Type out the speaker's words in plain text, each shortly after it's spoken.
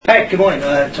All right, good morning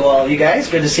to all of you guys.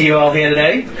 Good to see you all here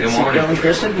today. Good morning. Bill and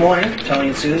Kristen, good morning. Tony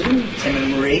and Susan, Tim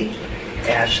and Marie,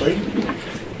 Ashley.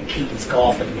 Keaton's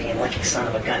golfing, man, like a son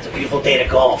of a gun. It's a beautiful day to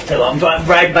golf, too. I'm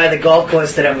riding by the golf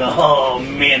course today. I'm going, oh,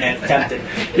 man, that's tempting.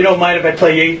 If you don't mind if I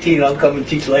play 18, I'll come and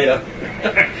teach later.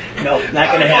 No, not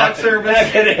going to happen.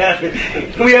 Not going to happen.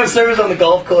 Can we have service on the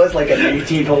golf course, like an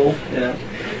 18th hole? You know?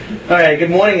 All right, good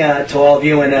morning to all of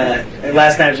you. And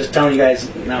last night I was just telling you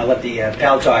guys, now I'll let the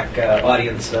Pal Talk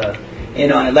audience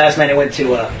in on it. Last night I went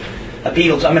to a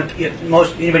Beatles.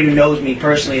 Anybody who knows me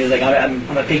personally is like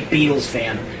I'm a big Beatles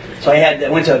fan. So I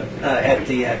went to at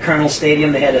the Colonel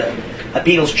Stadium. They had a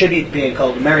Beatles tribute band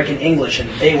called American English, and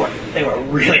they were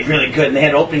really, really good. And they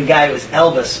had an opening guy who was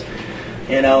Elvis.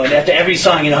 You know, and after every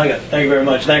song, you know, I go, thank you very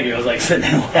much, thank you. I was like sitting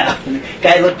there laughing. The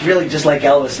guy looked really just like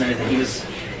Elvis and everything.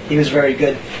 He was very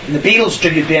good. And the Beatles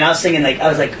tribute band, I was singing I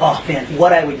was like, oh man,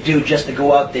 what I would do just to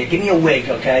go out there. Give me a wig,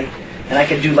 okay? And I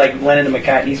could do like Lennon and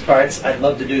McCartney's parts. I'd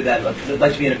love to do that. I'd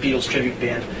like to be in a Beatles tribute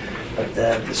band. But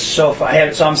it's so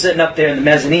far. So I'm sitting up there in the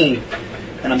mezzanine,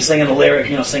 and I'm singing the lyric,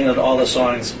 you know, singing all the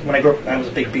songs. When I grew up, I was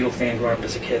a big Beatles fan growing up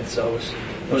as a kid, so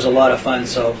it was a lot of fun.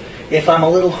 So if I'm a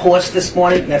little hoarse this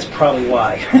morning, that's probably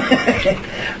why.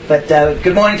 But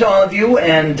good morning to all of you,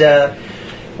 and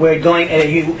we're going.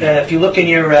 If you look in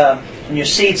your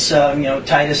seats, you know,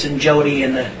 Titus and Jody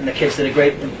and the kids did a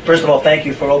great. First of all, thank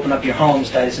you for opening up your homes,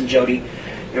 Titus and Jody.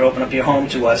 You're opening up your home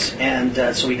to us,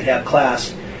 and so we could have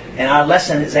class. And our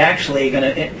lesson is actually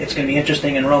it's going to be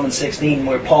interesting in Romans 16,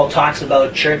 where Paul talks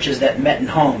about churches that met in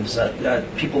homes.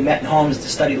 People met in homes to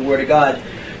study the Word of God.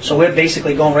 So we're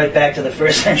basically going right back to the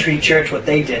first century church, what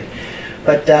they did.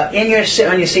 But on your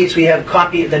seats, we have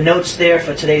the notes there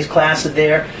for today's class are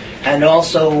there. And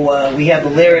also we have the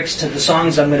lyrics to the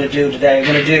songs I'm going to do today. I'm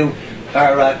going to do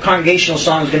our congregational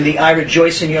song is going to be I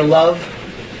Rejoice in Your Love.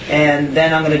 And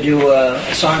then I'm going to do a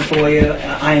song for you,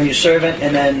 I Am Your Servant.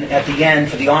 And then at the end,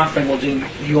 for the offering, we'll do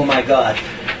You Are My God.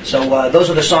 So those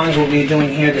are the songs we'll be doing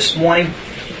here this morning.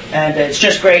 And it's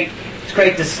just great. It's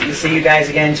great to see you guys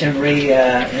again, Tim, Marie,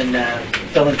 and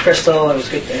Phil and Crystal. It was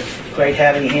great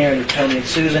having you here, and Tony and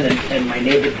Susan, and my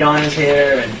neighbor Don is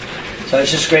here. And so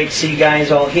it's just great to see you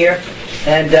guys all here.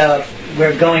 And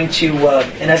we're going to,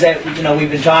 and as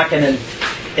we've been talking, and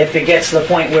if it gets to the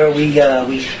point where we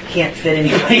can't fit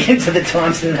anybody into the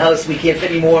Thompson house, we can't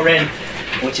fit any more in,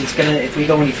 which it's gonna. If we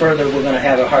go any further, we're gonna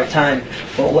have a hard time.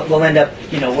 We'll end up,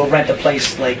 we'll rent a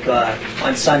place like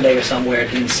on Sunday or somewhere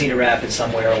in Cedar Rapids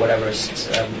somewhere or whatever,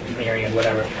 Marion,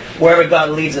 whatever. Wherever God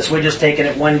leads us, we're just taking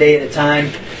it one day at a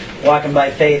time, walking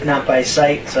by faith, not by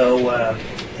sight. So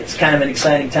it's kind of an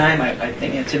exciting time. I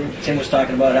think Tim was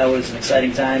talking about how it was an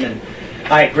exciting time, and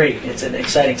I agree. It's an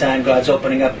exciting time. God's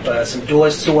opening up some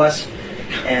doors to us,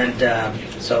 and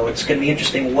so it's going to be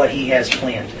interesting what He has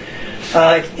planned.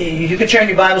 You can turn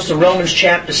your Bibles to Romans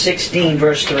chapter 16,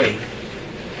 verse 3.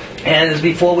 And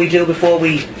before we get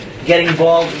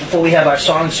involved, before we have our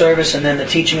song service and then the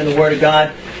teaching of the Word of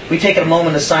God, we take a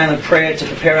moment of silent prayer to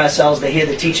prepare ourselves to hear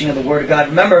the teaching of the Word of God.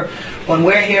 Remember, when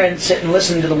we're here and sit and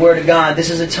listen to the Word of God, this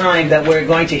is a time that we're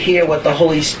going to hear what the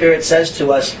Holy Spirit says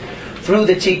to us through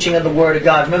the teaching of the Word of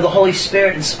God. Remember, the Holy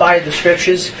Spirit inspired the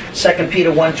Scriptures, 2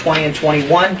 Peter 1:20 and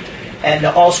 21. And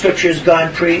all Scriptures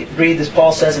God breathed, as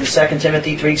Paul says in 2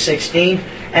 Timothy 3:16.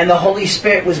 And the Holy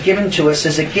Spirit was given to us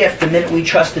as a gift the minute we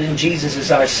trusted in Jesus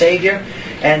as our Savior.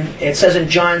 And it says in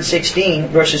John 16,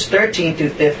 verses 13 through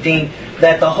 15,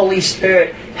 that the Holy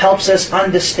Spirit helps us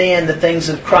understand the things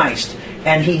of Christ.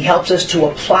 And He helps us to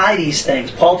apply these things.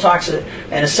 Paul talks in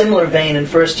a similar vein in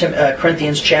 1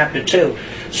 Corinthians chapter 2.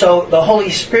 So the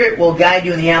Holy Spirit will guide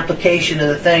you in the application of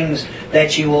the things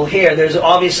that you will hear. There's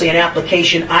obviously an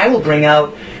application I will bring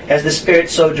out as the Spirit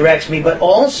so directs me, but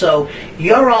also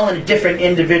you're all in different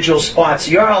individual spots.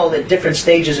 You're all at different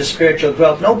stages of spiritual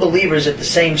growth. No believer is at the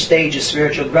same stage of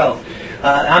spiritual growth.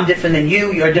 I'm different than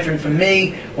you, you're different from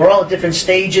me. We're all at different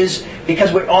stages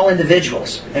because we're all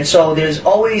individuals. And so there's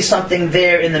always something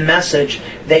there in the message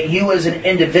that you as an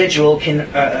individual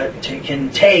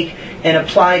can take and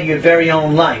apply to your very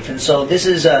own life. And so this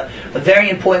is a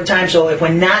very important time. So if we're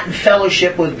not in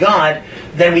fellowship with God,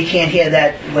 then we can't hear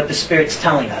what the Spirit's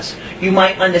telling us. You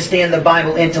might understand the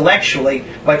Bible intellectually,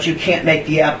 but you can't make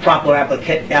the proper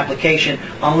application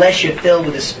unless you're filled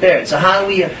with the Spirit. So how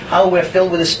we're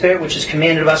filled with the Spirit, which is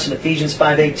commanded of us in Ephesians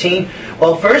 5:18?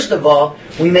 Well, first of all,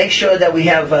 we make sure that we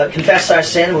have confessed our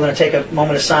sin. We're going to take a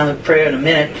moment of silent prayer in a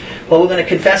minute. But we're going to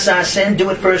confess our sin. Do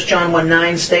it 1 John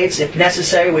 1:9 states, if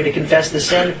necessary, we're to confess the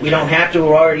sin. We don't have to.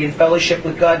 We're already in fellowship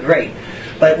with God. Great.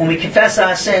 But when we confess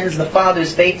our sins, the Father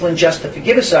is faithful and just to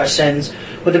forgive us our sins,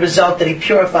 with the result that He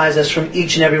purifies us from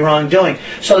each and every wrongdoing.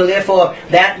 So therefore,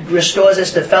 that restores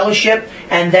us to fellowship,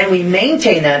 and then we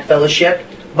maintain that fellowship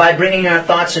by bringing our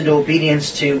thoughts into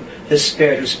obedience to the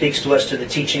Spirit who speaks to us through the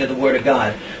teaching of the Word of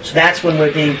God. So that's when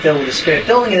we're being filled with the Spirit.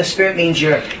 Filling in the Spirit means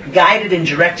you're guided and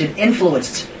directed,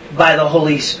 influenced by the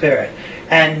Holy Spirit.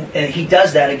 And He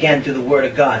does that again through the Word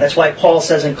of God. That's why Paul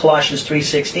says in Colossians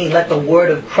 3:16, let the Word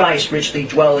of Christ richly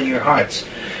dwell in your hearts.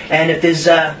 And if there's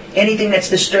anything that's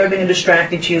disturbing and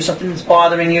distracting to you, something that's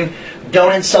bothering you,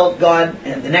 don't insult God.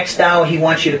 And the next hour He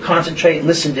wants you to concentrate and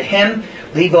listen to Him.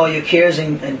 Leave all your cares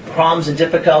and problems and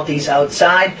difficulties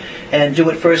outside. And do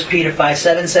what 1 Peter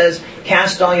 5:7 says,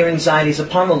 cast all your anxieties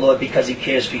upon the Lord because He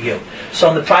cares for you. So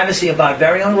in the privacy of our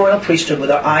very own royal priesthood,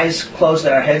 with our eyes closed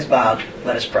and our heads bowed,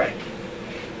 let us pray.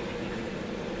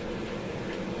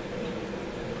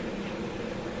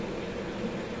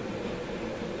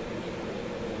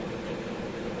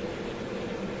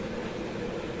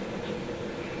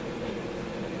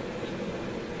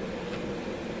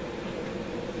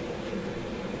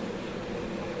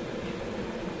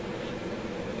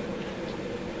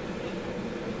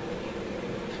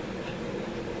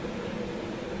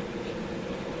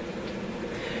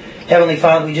 Heavenly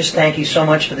Father, we just thank You so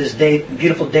much for this day,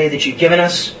 beautiful day that You've given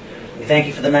us. We thank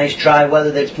You for the nice dry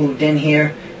weather that's moved in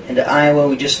here into Iowa.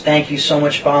 We just thank You so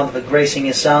much, Father, for gracing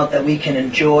us out that we can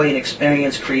enjoy and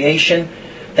experience creation.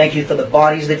 Thank You for the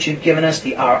bodies that You've given us,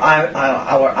 our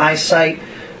eyesight,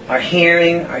 our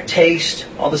hearing, our taste,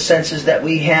 all the senses that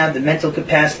we have, the mental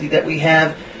capacity that we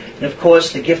have, and of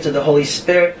course the gift of the Holy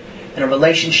Spirit and a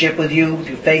relationship with You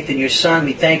through faith in Your Son.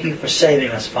 We thank You for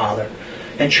saving us, Father,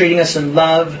 and treating us in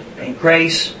love and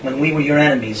grace when we were Your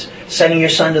enemies, sending Your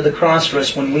Son to the cross for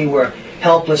us when we were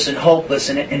helpless and hopeless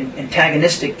and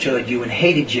antagonistic toward You and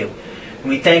hated You. And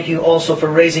we thank You also for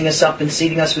raising us up and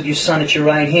seating us with Your Son at Your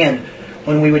right hand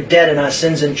when we were dead in our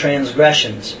sins and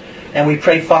transgressions. And we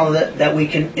pray, Father, that we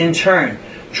can in turn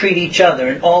treat each other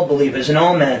and all believers and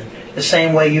all men the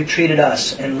same way You treated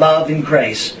us, in love and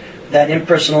grace, that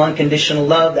impersonal, unconditional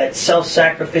love, that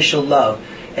self-sacrificial love,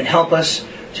 and help us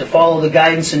to follow the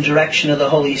guidance and direction of the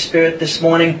Holy Spirit this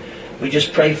morning. We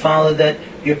just pray, Father, that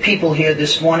Your people here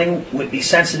this morning would be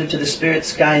sensitive to the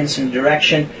Spirit's guidance and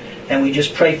direction. And we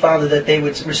just pray, Father, that they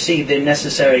would receive their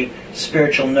necessary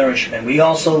spiritual nourishment. We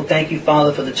also thank You,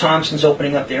 Father, for the Thompsons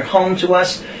opening up their home to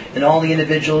us, and all the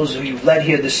individuals who You've led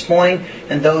here this morning,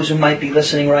 and those who might be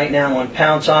listening right now on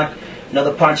Pound Talk and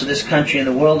other parts of this country and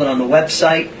the world and on the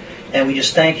website. And we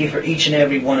just thank You for each and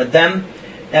every one of them.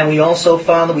 And we also,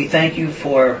 Father, we thank You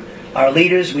for our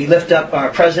leaders. We lift up our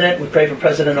President. We pray for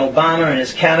President Obama and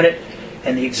his cabinet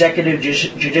and the executive,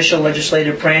 judicial,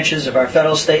 legislative branches of our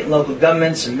federal, state, and local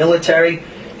governments and military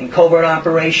and covert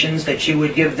operations, that You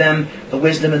would give them the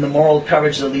wisdom and the moral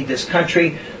courage to lead this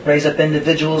country. Raise up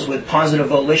individuals with positive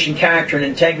volition, character, and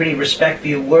integrity, respect for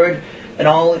Your word in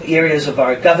all areas of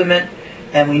our government.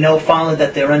 And we know, Father,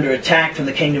 that they're under attack from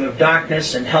the kingdom of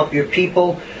darkness, and help Your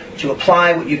people to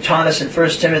apply what You taught us in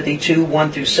 1 Timothy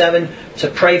 2:1-7, to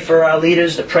pray for our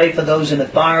leaders, to pray for those in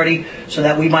authority, so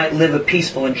that we might live a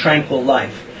peaceful and tranquil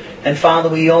life. And Father,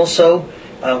 we also,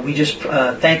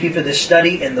 thank You for this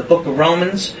study in the book of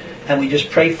Romans. And we just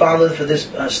pray, Father, for this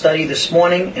study this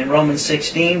morning in Romans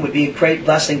 16 would be a great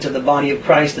blessing to the body of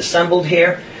Christ assembled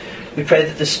here. We pray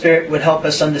that the Spirit would help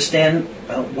us understand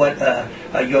what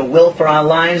Your will for our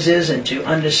lives is, and to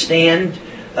understand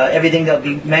everything that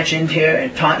will be mentioned here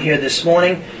and taught here this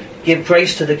morning. Give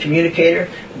grace to the communicator.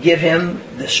 Give him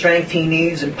the strength he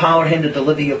needs. Empower him to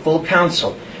deliver Your full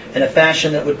counsel in a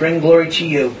fashion that would bring glory to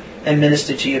You and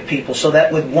minister to Your people, so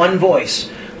that with one voice,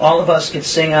 all of us can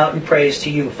sing out in praise to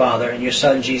You, Father, and Your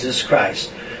Son, Jesus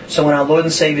Christ. So in our Lord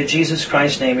and Savior, Jesus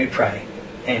Christ's name we pray.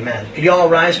 Amen. Could you all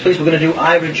rise, please? We're going to do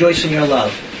I Rejoice in Your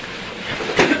Love.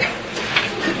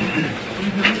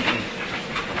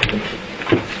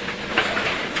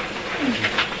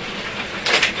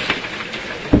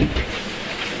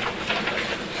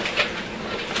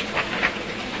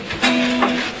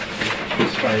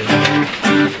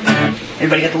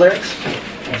 Everybody get the lyrics?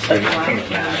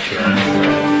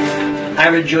 I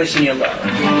rejoice in Your love.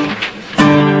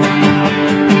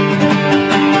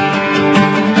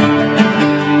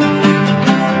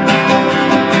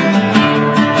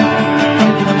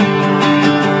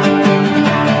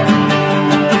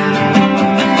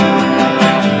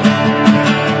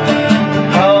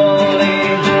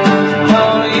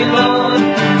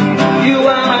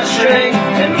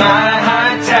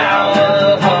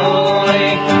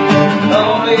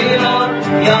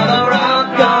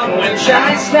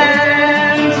 I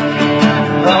stand.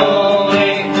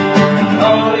 Holy,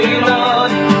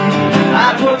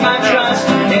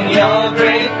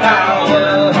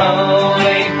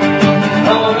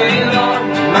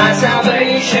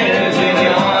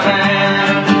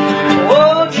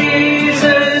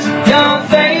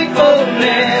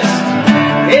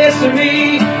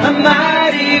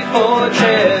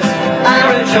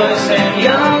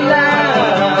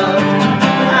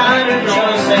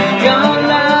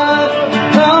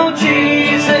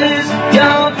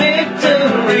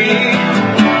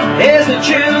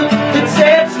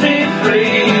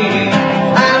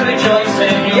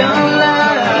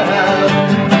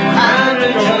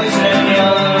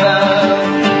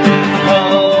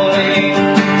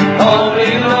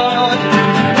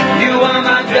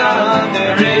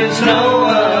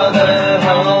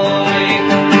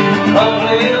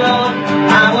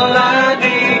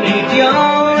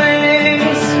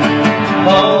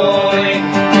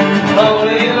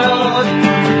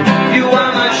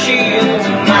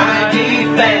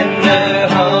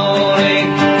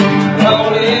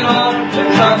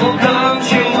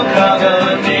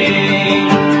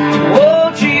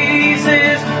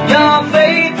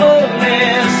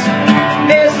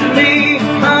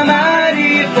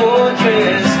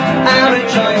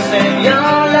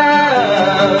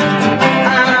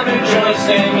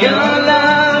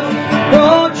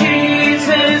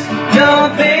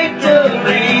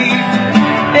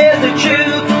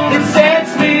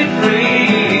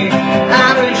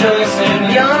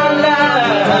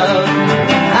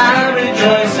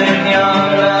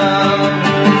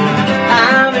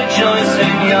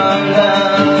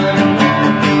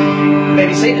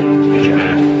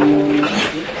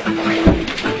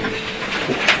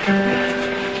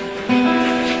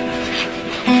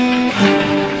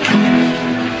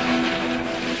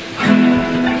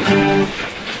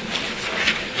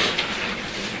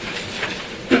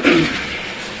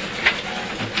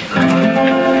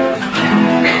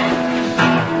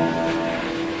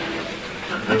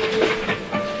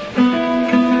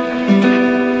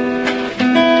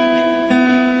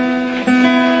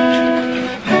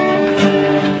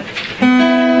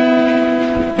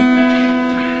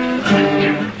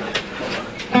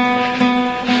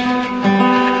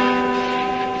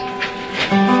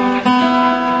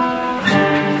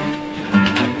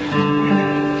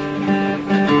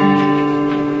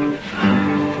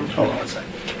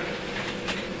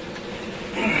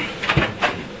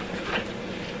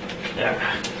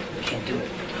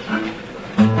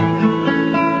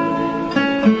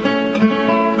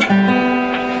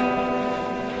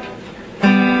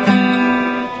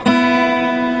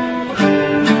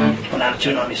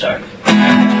 me, sorry.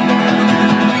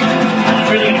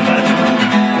 Really anybody.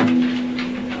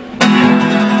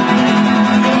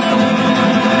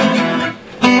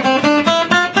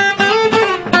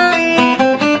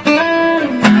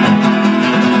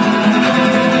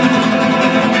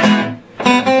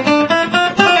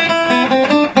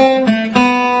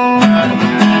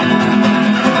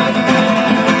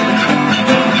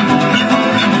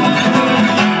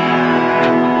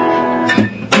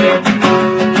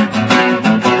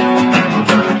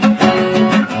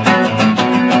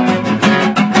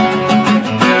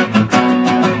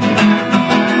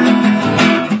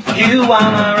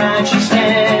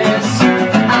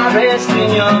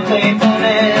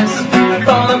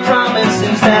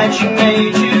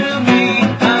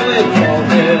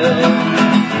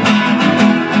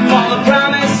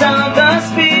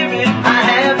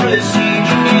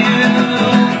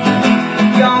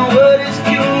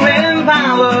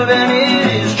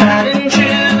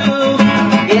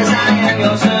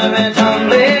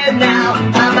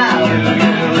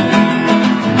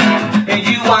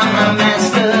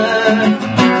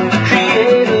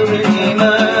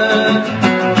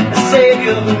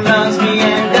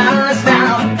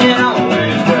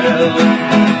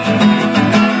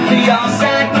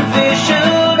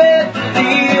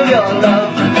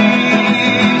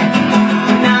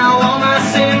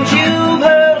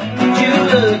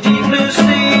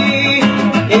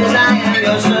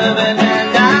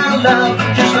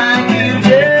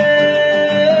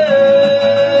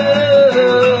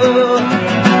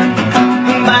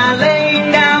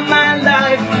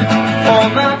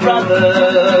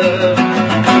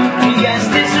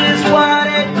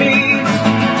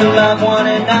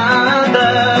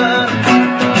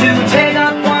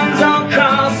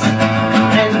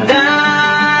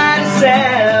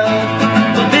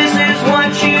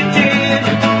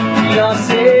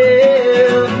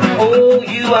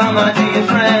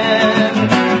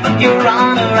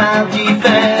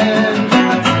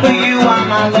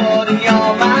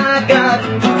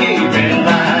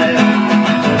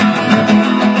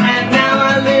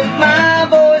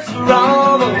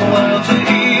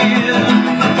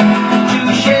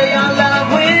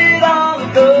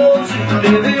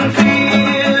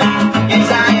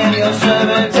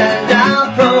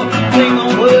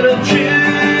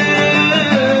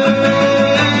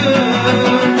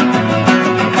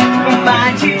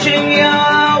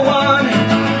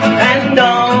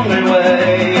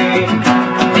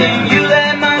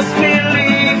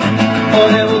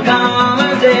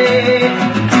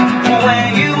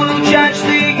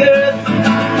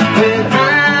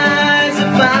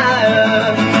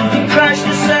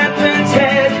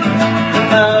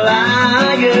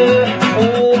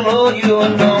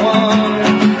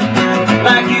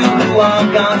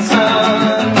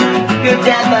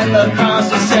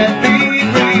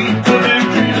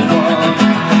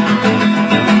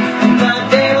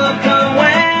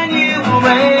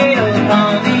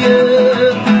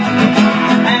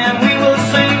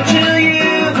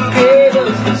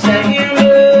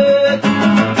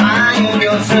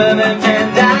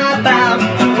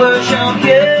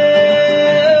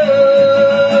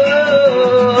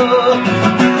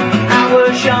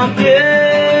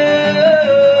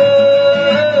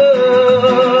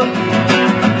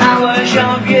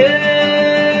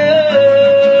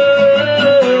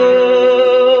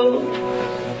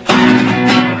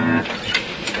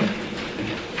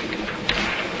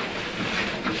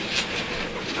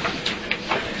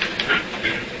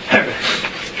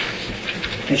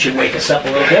 It should wake us up a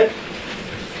little bit.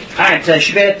 All right,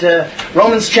 should be at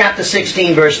Romans chapter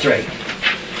 16, verse 3.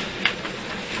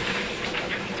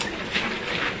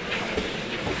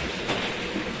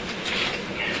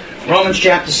 Romans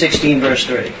chapter 16, verse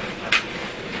 3.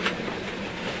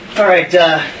 All right,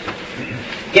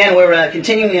 again, we're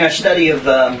continuing our study of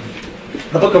the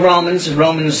book of Romans.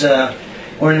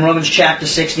 We're in Romans chapter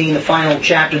 16, the final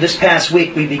chapter. This past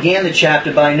week, we began the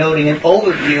chapter by noting an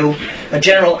overview, a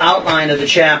general outline of the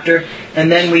chapter,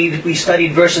 and then we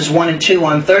studied verses 1 and 2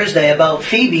 on Thursday about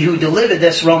Phoebe, who delivered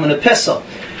this Roman epistle.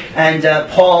 And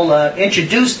Paul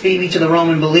introduced Phoebe to the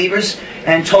Roman believers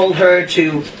and told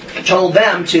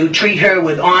them to treat her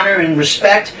with honor and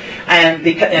respect, and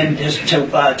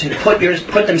to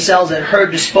put themselves at her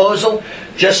disposal,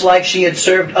 just like she had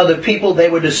served other people.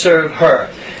 They were to serve her.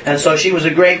 And so she was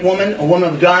a great woman, a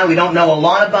woman of God. We don't know a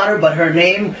lot about her, but her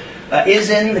name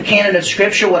is in the canon of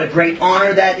Scripture. What a great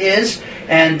honor that is.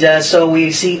 And so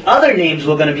we see other names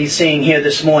we're going to be seeing here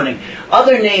this morning.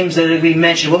 Other names that will be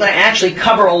mentioned. We're going to actually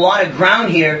cover a lot of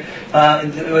ground here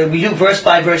We do verse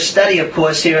by verse study, of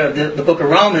course, here of the book of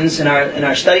Romans in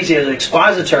our studies here, the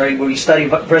expository, where we study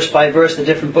verse by verse the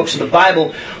different books of the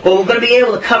Bible. Well, we're going to be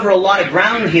able to cover a lot of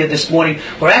ground here this morning.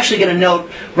 We're actually going to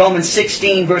note Romans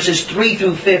 16 verses 3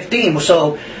 through 15.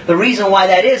 So the reason why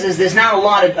that is there's not a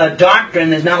lot of doctrine,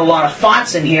 there's not a lot of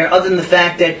thoughts in here, other than the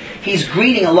fact that he's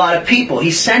greeting a lot of people.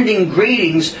 He's sending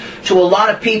greetings to a lot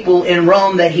of people in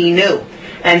Rome that he knew.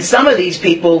 And some of these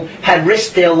people had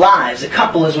risked their lives. A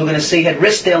couple, as we're going to see, had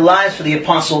risked their lives for the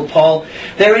Apostle Paul.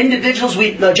 They're individuals,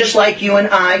 just like you and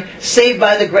I, saved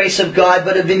by the grace of God,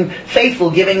 but have been faithful,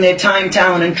 giving their time,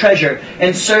 talent, and treasure,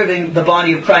 and serving the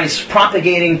body of Christ,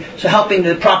 helping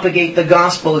to propagate the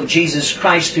gospel of Jesus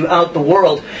Christ throughout the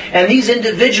world. And these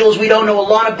individuals we don't know a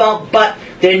lot about, but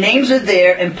their names are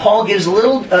there, and Paul gives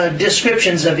little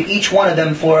descriptions of each one of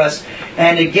them for us,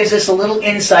 and it gives us a little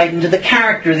insight into the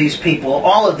character of these people.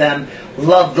 All of them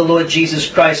loved the Lord Jesus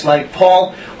Christ like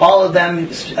Paul. All of them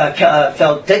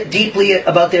felt deeply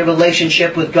about their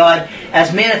relationship with God,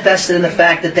 as manifested in the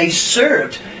fact that they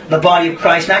served the body of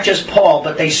Christ. Not just Paul,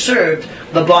 but they served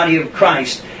the body of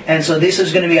Christ. And so this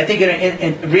is going to be, I think you're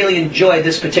going to really enjoy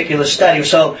this particular study.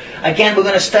 So again, we're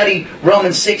going to study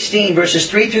Romans 16, verses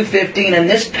 3 through 15. And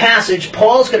this passage,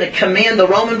 Paul's going to command the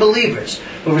Roman believers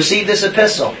who received this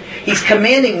epistle. He's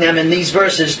commanding them in these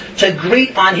verses to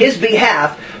greet on his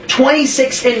behalf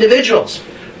 26 individuals,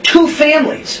 2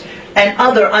 families, and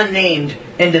other unnamed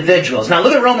individuals. Now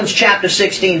look at Romans chapter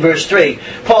 16, verse 3.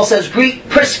 Paul says, greet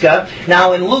Prisca.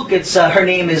 Now in Luke, her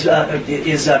name is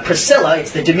Priscilla.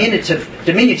 It's the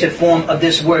diminutive form of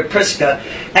this word Prisca.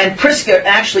 And Prisca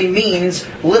actually means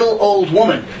little old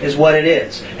woman, is what it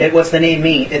is. What's the name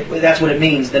mean? That's what it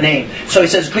means, the name. So he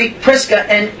says, greet Prisca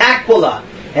and Aquila.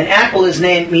 And Aquila's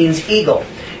name means eagle.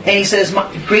 And he says,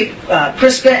 greet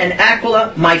Prisca and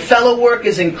Aquila, my fellow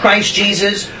workers in Christ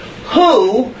Jesus,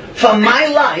 who, for my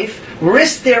life,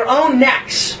 risked their own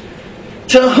necks,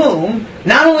 to whom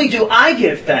not only do I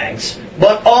give thanks,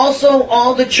 but also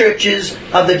all the churches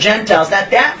of the Gentiles.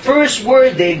 That first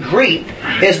word they greet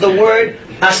is the word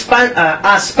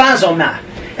aspazomai.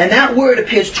 And that word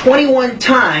appears 21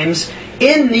 times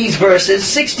in these verses,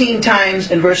 16 times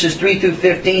in verses 3 through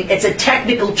 15. It's a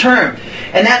technical term.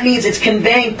 And that means it's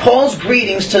conveying Paul's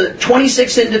greetings to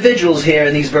 26 individuals here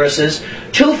in these verses,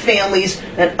 2 families,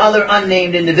 and other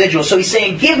unnamed individuals. So he's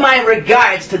saying, give my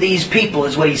regards to these people,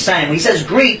 is what he's saying. When he says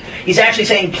greet, he's actually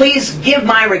saying, please give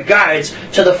my regards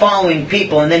to the following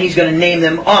people. And then he's going to name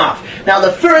them off. Now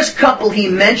the first couple he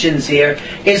mentions here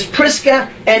is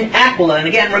Prisca and Aquila. And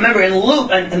again, remember in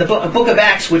Luke, in the book of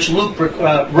Acts, which Luke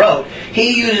wrote,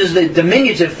 he uses the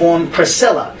diminutive form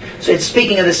Priscilla. So it's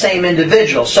speaking of the same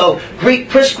individual. So greet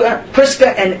Prisca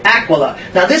and Aquila.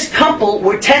 Now this couple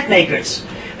were tent makers.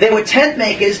 They were tent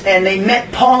makers, and they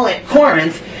met Paul at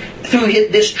Corinth through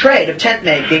this trade of tent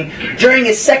making. During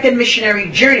his second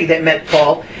missionary journey, they met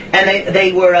Paul, and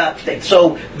they were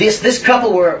so this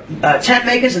couple were tent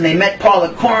makers, and they met Paul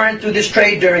at Corinth through this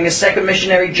trade during his second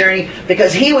missionary journey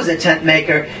because he was a tent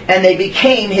maker, and they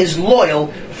became his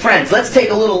loyal friends. Let's take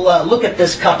a little look at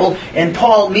this couple and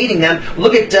Paul meeting them.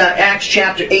 Look at Acts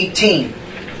chapter 18.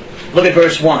 Look at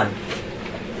verse 1.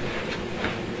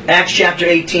 Acts chapter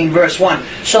 18, verse 1.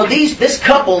 So this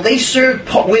couple, they served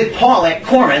with Paul at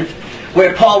Corinth,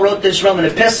 where Paul wrote this Roman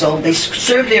epistle. They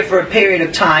served there for a period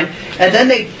of time, and then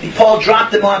Paul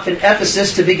dropped them off in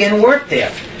Ephesus to begin work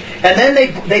there. And then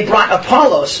they brought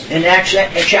Apollos in Acts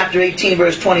chapter 18,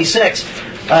 verse 26.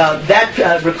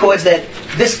 That records that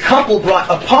this couple brought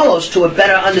Apollos to a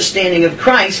better understanding of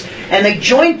Christ, and they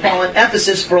joined Paul in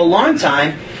Ephesus for a long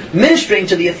time, ministering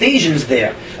to the Ephesians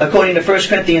there, according to 1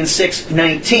 Corinthians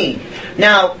 6:19.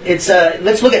 Now,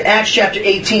 let's look at Acts chapter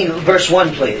 18, verse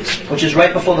 1, please, which is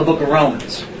right before the book of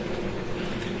Romans.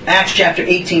 Acts chapter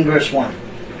 18, verse 1.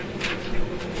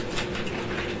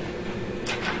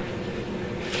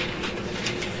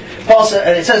 Paul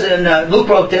said, it says in Luke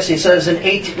wrote this. He says in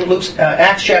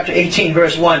Acts chapter 18,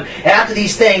 verse 1. After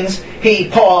these things,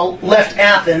 Paul left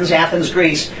Athens,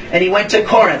 Greece, and he went to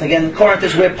Corinth. Again, Corinth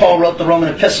is where Paul wrote the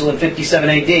Roman epistle in 57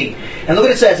 A.D. And look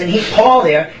what it says. And Paul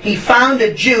there, he found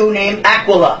a Jew named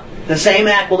Aquila, the same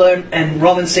Aquila in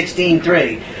Romans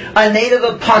 16:3, a native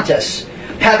of Pontus,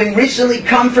 having recently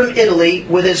come from Italy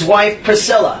with his wife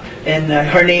Priscilla, and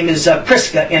her name is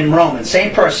Prisca in Romans,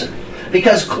 same person.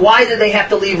 Because why did they have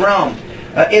to leave Rome?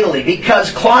 Italy,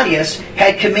 because Claudius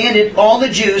had commanded all the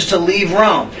Jews to leave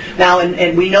Rome. Now,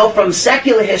 and we know from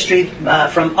secular history,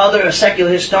 from other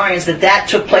secular historians, that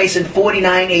took place in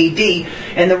 49 A.D.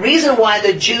 And the reason why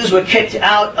the Jews were kicked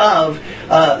out of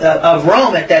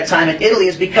Rome at that time in Italy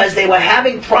is because they were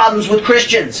having problems with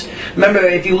Christians. Remember,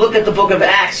 if you look at the book of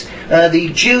Acts,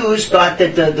 the Jews thought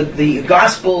that the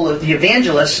gospel of the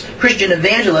evangelists, Christian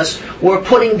evangelists, were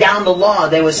putting down the law.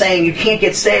 They were saying you can't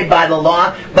get saved by the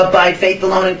law, but by faith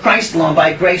alone in Christ alone,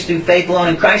 by grace through faith alone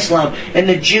in Christ alone. And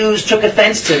the Jews took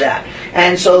offense to that.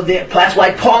 And so that's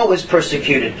why Paul was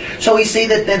persecuted. So we see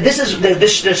that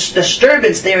this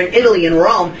disturbance there in Italy and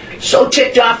Rome so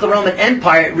ticked off the Roman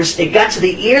Empire, it got to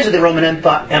the ears of the Roman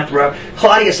Emperor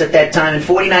Claudius at that time in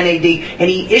 49 AD, and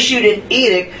he issued an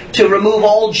edict to remove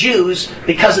all Jews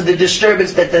because of the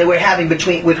disturbance that they were having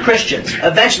with Christians.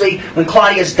 Eventually, when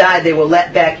Claudius died, they were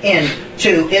let back in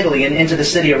to Italy and into the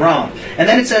city of Rome. And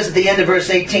then it says at the end of verse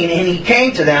 18, and he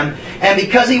came to them, and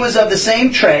because he was of the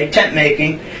same trade, tent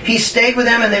making, he stayed with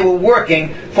them and they were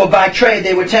working, for by trade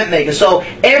they were tent makers. So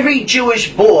every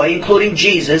Jewish boy, including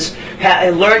Jesus,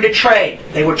 had learned a trade.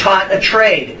 They were taught a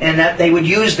trade, and that they would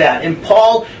use that. And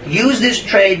Paul used this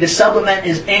trade to supplement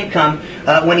his income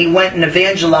when he went and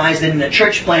evangelized in the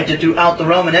church planted throughout the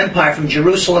Roman Empire from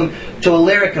Jerusalem to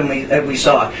Illyricum, we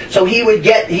saw. So he would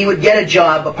get a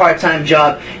job, a part-time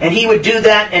job, and he would do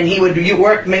that, and he would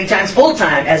work many times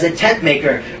full-time as a tent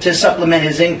maker to supplement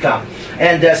his income.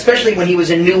 And especially when he was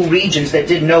in new regions that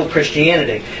didn't know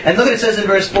Christianity. And look what it says in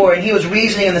verse 4, and he was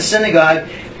reasoning in the synagogue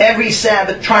every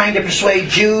Sabbath, trying to persuade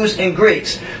Jews and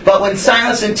Greeks. But when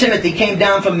Silas and Timothy came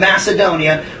down from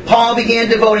Macedonia, Paul began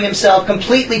devoting himself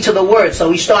completely to the Word.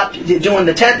 So he stopped doing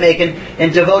the tent making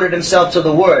and devoted himself to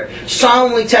the Word,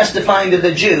 solemnly testifying to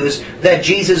the Jews that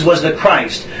Jesus was the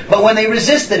Christ. But when they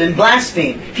resisted and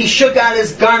blasphemed, he shook out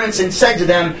his garments and said to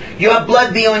them, "Your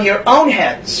blood be on your own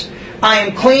heads. I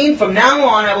am clean. From now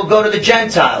on, I will go to the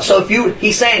Gentiles." So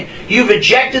he's saying, you've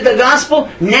rejected the gospel,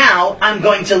 now I'm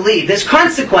going to leave. There's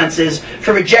consequences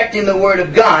for rejecting the Word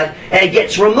of God, and it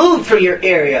gets removed from your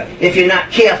area if you're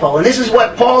not careful. And this is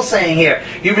what Paul's saying here.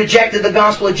 You rejected the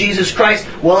gospel of Jesus Christ,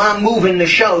 well, I'm moving the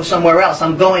show somewhere else.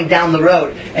 I'm going down the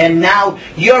road. And now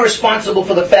you're responsible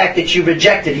for the fact that you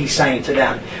rejected, he's saying to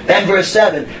them. Then verse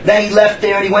 7, then he left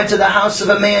there and he went to the house of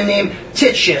a man named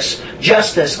Titius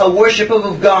Justus, a worshipper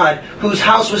of God, whose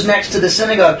house was next to the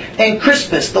synagogue. And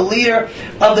Crispus, the leader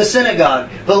of the synagogue,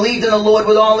 believed in the Lord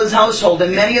with all his household.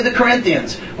 And many of the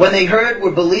Corinthians, when they heard,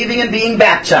 were believing and being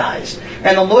baptized.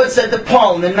 And the Lord said to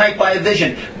Paul in the night by a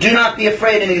vision, "Do not be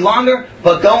afraid any longer,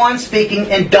 but go on speaking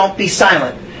and don't be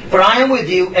silent. For I am with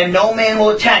you, and no man will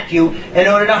attack you in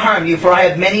order to harm you, for I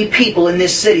have many people in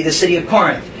this city, the city of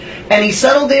Corinth." And he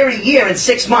settled there 1 year and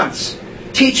 6 months,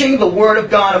 teaching the word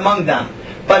of God among them.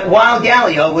 But while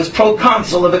Gallio was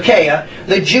proconsul of Achaia,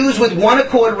 the Jews with one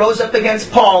accord rose up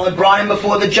against Paul and brought him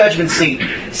before the judgment seat,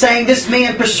 saying, "This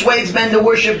man persuades men to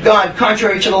worship God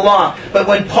contrary to the law." But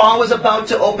when Paul was about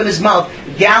to open his mouth,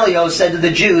 Gallio said to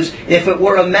the Jews, "If it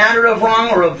were a matter of wrong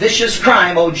or of vicious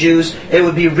crime, O Jews, it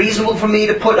would be reasonable for me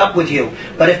to put up with you.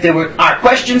 But if there are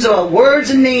questions about words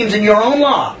and names in your own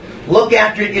law, look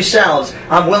after it yourselves.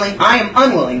 I am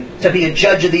unwilling to be a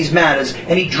judge of these matters."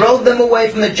 And he drove them away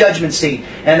from the judgment seat.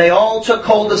 And they all took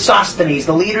hold of Sosthenes,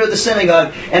 the leader of the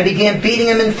synagogue, and began beating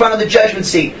him in front of the judgment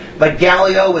seat. But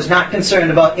Gallio was not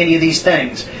concerned about any of these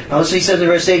things. Now listen, he says in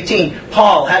verse 18,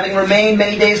 Paul, having remained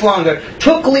many days longer,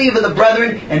 took leave of the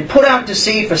brethren and put out to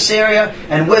sea for Syria,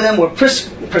 and with him were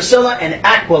Priscilla and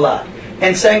Aquila.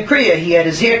 And Cenchrea, he had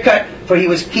his hair cut, for he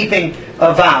was keeping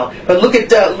a vow. But look at,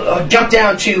 jump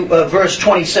down to verse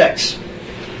 26.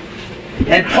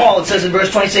 And Paul, it says in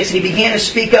verse 26, and he began to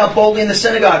speak out boldly in the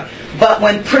synagogue. But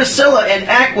when Priscilla and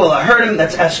Aquila heard him,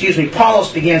 Apollos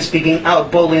began speaking out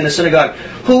boldly in the synagogue.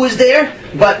 Who was there?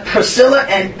 But Priscilla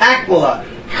and Aquila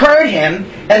heard him,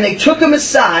 and they took him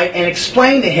aside and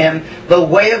explained to him the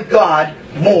way of God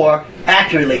more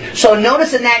accurately. So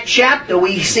notice in that chapter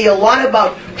we see a lot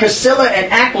about Priscilla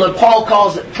and Aquila. Paul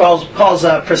calls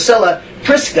Priscilla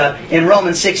Prisca in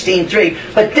Romans 16:3.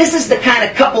 But this is the kind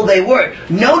of couple they were.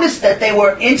 Notice that they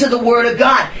were into the Word of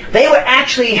God. They were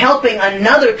actually helping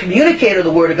another communicator of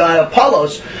the Word of God,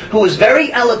 Apollos, who was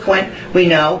very eloquent, we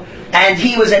know, And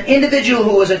he was an individual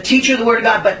who was a teacher of the Word of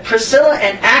God. But Prisca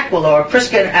and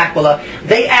Aquila,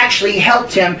 they actually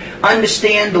helped him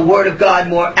understand the Word of God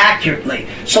more accurately.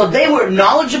 So they were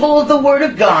knowledgeable of the Word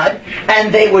of God,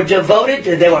 and they were devoted,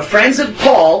 they were friends of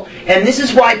Paul, and this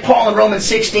is why Paul in Romans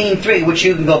 16:3, which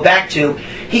you can go back to,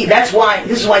 this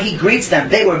is why he greets them.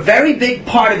 They were a very big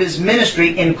part of his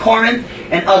ministry in Corinth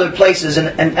and other places, and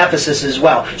Ephesus as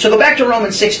well. So go back to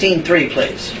Romans 16:3,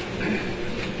 please.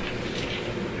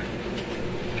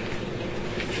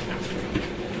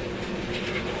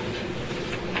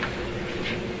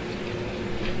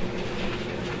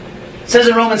 It says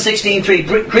in Romans 16:3,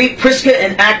 greet Prisca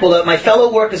and Aquila, my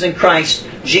fellow workers in Christ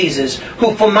Jesus,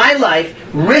 who for my life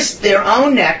risked their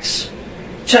own necks,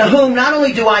 to whom not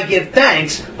only do I give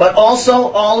thanks, but also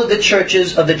all of the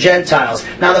churches of the Gentiles.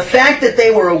 Now the fact that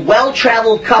they were a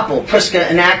well-traveled couple, Prisca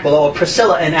and Aquila, or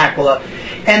Priscilla and Aquila,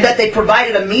 and that they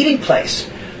provided a meeting place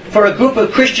for a group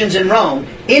of Christians in Rome,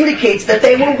 indicates that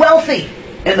they were wealthy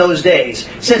in those days,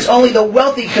 since only the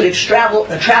wealthy could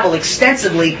travel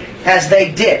extensively as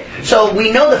they did. So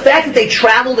we know the fact that they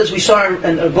traveled, as we saw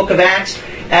in the book of Acts,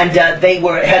 and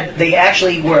they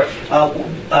actually were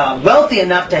wealthy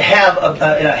enough to have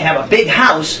a big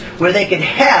house where they could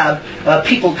have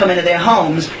people come into their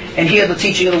homes and hear the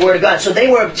teaching of the Word of God. So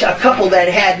they were a couple that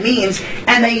had means,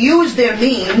 and they used their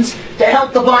means to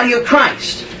help the body of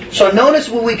Christ. So notice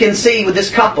what we can see with this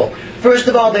couple. First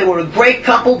of all, they were a great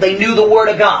couple. They knew the Word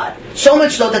of God. So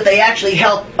much so that they actually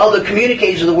helped other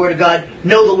communicators of the Word of God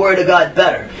know the Word of God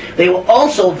better. They were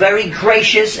also very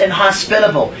gracious and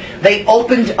hospitable. They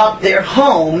opened up their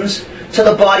homes to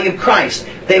the body of Christ.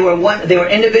 They were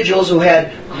individuals who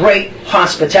had great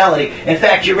hospitality. In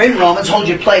fact, you're in Romans. Hold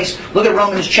your place. Look at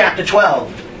Romans chapter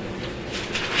 12.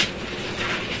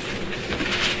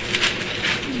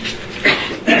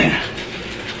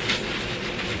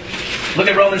 Look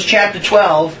at Romans chapter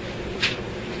 12.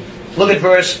 Look at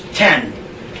verse 10.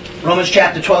 Romans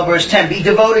chapter 12, verse 10. Be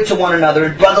devoted to one another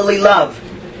in brotherly love.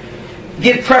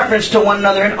 Give preference to one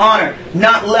another in honor,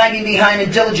 not lagging behind in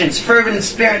diligence, fervent in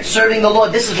spirit, serving the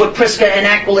Lord. This is what Prisca and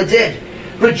Aquila did.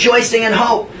 Rejoicing in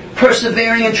hope,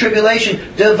 persevering in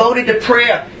tribulation, devoted to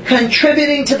prayer,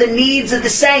 contributing to the needs of the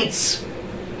saints,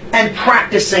 and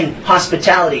practicing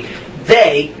hospitality.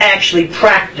 They actually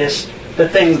practiced the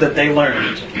things that they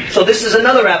learned. So this is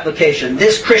another application.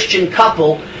 This Christian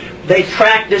couple, they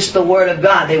practiced the Word of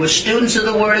God. They were students of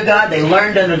the Word of God. They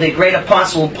learned under the great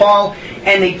apostle Paul,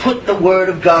 and they put the Word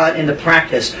of God into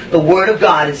practice. The Word of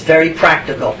God is very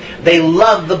practical. They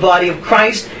loved the body of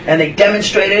Christ, and they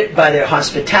demonstrated it by their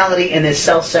hospitality and their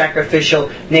self-sacrificial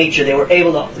nature.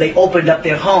 They opened up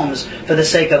their homes for the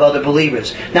sake of other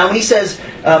believers. Now when he says,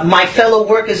 my fellow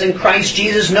workers in Christ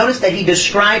Jesus, notice that he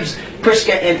describes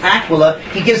Prisca and Aquila.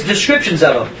 He gives descriptions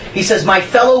of them. He says, my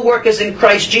fellow workers in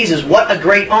Christ Jesus. What a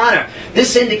great honor.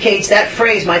 This indicates, that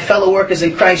phrase, my fellow workers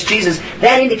in Christ Jesus,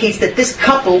 that indicates that this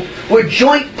couple were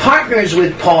joint partners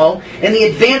with Paul in the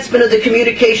advancement of the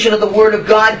communication of the Word of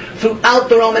God throughout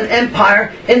the Roman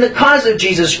Empire in the cause of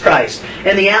Jesus Christ.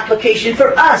 And the application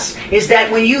for us is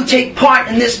that when you take part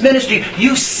in this ministry,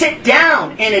 you sit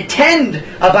down and attend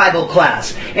a Bible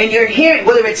class. And you're hearing,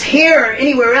 whether it's here or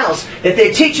anywhere else, that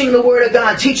they're teaching the Word of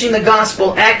God, teaching the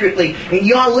gospel accurately, and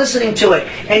you're listening to it,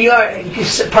 and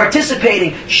you're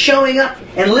participating, showing up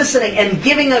and listening and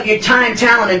giving of your time,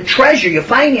 talent, and treasure, your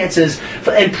finances,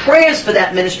 and prayers for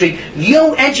that ministry,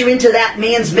 you enter into that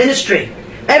man's ministry.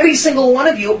 Every single one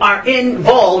of you are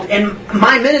involved in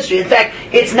my ministry. In fact,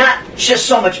 it's not just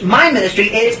so much my ministry,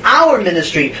 it's our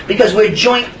ministry, because we're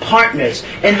joint partners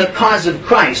in the cause of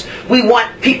Christ. We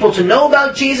want people to know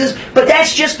about Jesus, but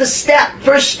that's just the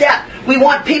first step. We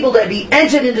want people to be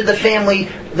entered into the family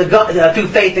through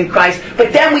faith in Christ,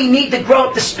 but then we need to grow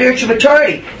up to spiritual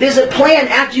maturity. There's a plan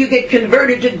after you get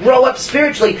converted to grow up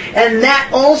spiritually, and that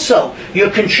also you're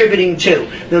contributing to.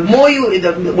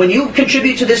 When you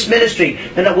contribute to this ministry,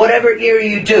 and whatever area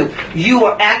you do, you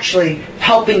are actually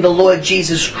helping the Lord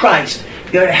Jesus Christ.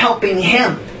 You're helping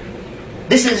Him.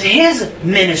 This is His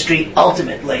ministry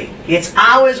ultimately. It's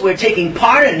ours, we're taking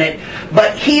part in it,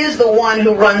 but He is the one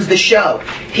who runs the show.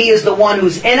 He is the one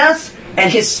who's in us,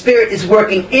 and His Spirit is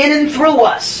working in and through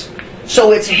us.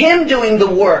 So it's Him doing the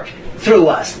work through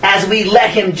us as we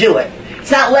let Him do it.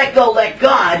 It's not let go, let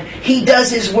God. He does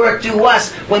His work through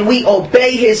us when we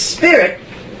obey His Spirit,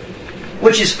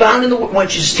 which is found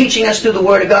which is teaching us through the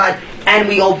Word of God, and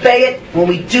we obey it, when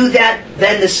we do that,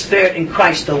 then the Spirit and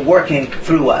Christ are working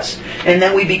through us. And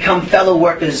then we become fellow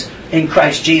workers in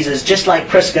Christ Jesus, just like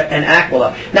Prisca and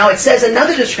Aquila. Now it says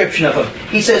another description of them.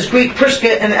 He says, Greet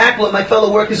Prisca and Aquila, my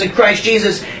fellow workers in Christ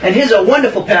Jesus. And here's a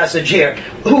wonderful passage here.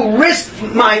 Who risked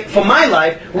for my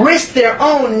life, risked their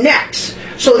own necks.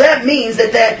 So that means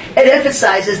that it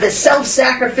emphasizes the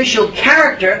self-sacrificial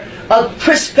character of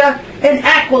Prisca and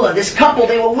Aquila. This couple,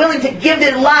 they were willing to give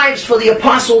their lives for the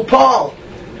Apostle Paul.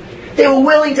 They were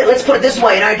willing to, let's put it this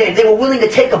way in our day, they were willing to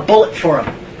take a bullet for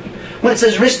him. When it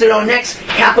says risk their own necks,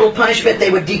 capital punishment, they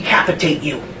would decapitate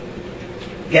you.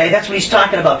 Okay, that's what he's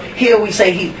talking about. Here we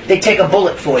say they take a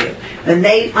bullet for you. And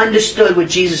they understood what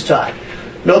Jesus taught.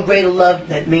 No greater love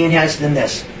that man has than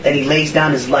this, that he lays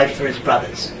down his life for his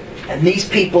brothers. And these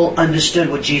people understood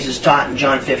what Jesus taught in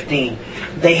John 15.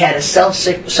 They had a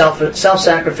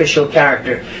self-sacrificial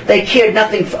character. They cared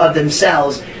nothing of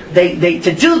themselves.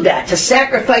 To do that, to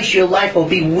sacrifice your life or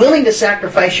be willing to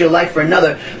sacrifice your life for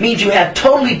another, means you have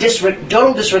total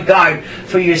disregard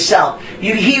for yourself.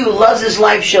 He who loves his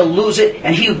life shall lose it,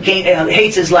 and he who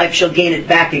hates his life shall gain it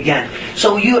back again.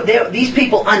 So these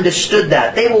people understood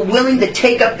that. They were willing to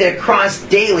take up their cross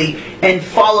daily and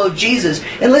follow Jesus.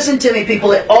 And listen to me,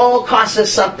 people, it all costs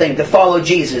us something to follow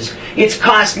Jesus. It's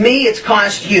cost me, it's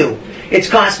cost you. It's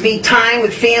cost me time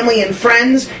with family and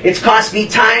friends. It's cost me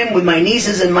time with my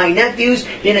nieces and my nephews.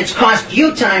 And it's cost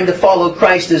you time to follow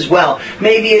Christ as well.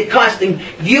 Maybe it's costing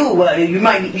you, you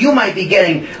might be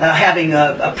having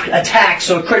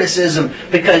attacks or criticism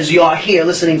because you're here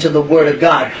listening to the Word of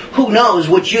God. Who knows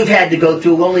what you've had to go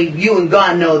through? Only you and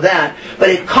God know that. But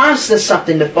it costs us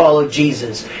something to follow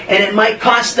Jesus. And it might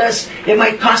cost us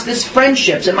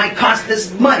friendships. It might cost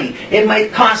us money. It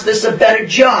might cost us a better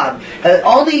job.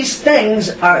 All these things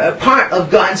are a part of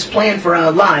God's plan for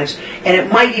our lives, and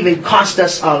it might even cost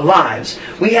us our lives.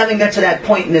 We haven't got to that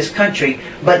point in this country,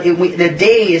 but the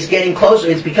day is getting closer.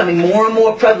 It's becoming more and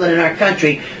more prevalent in our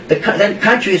country. The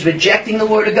country is rejecting the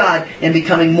Word of God and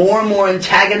becoming more and more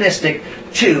antagonistic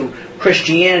to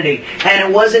Christianity. And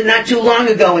it wasn't not too long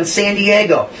ago in San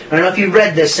Diego. I don't know if you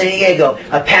read this, San Diego.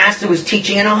 A pastor was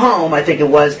teaching in a home, I think it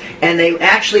was, and they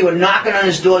actually were knocking on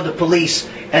his door, the police,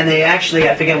 and they actually,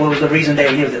 I forget what was the reason they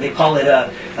used it. They call it,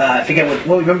 I forget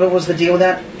remember what was the deal with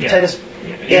that, yeah. Titus?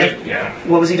 Yeah.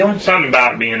 What was he doing? Something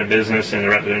about being a business in the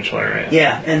residential area.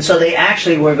 Yeah, and so they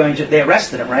actually they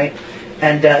arrested him, right?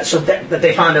 And but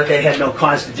they found out they had no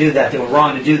cause to do that. They were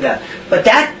wrong to do that. But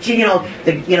that,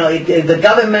 the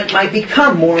government might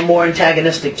become more and more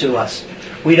antagonistic to us.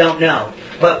 We don't know.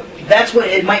 But that's what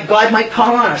God might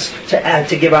call on us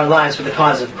to give our lives for the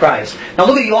cause of Christ. Now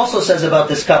look what he also says about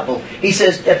this couple. He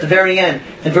says at the very end,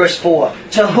 in verse 4,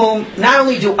 to whom not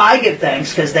only do I give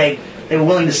thanks, because they were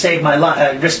willing to save my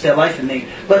life, risk their life in me,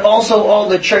 but also all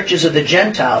the churches of the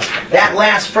Gentiles. That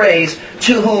last phrase,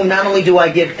 to whom not only do I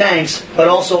give thanks, but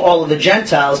also all of the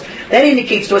Gentiles, that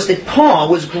indicates to us that Paul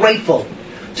was grateful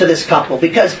to this couple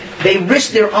because they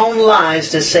risked their own lives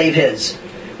to save his,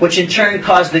 which in turn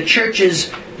caused the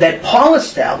churches that Paul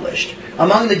established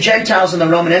among the Gentiles in the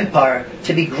Roman Empire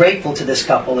to be grateful to this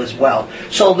couple as well.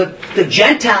 So the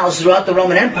Gentiles throughout the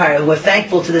Roman Empire were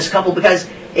thankful to this couple because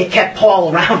it kept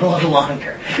Paul around a little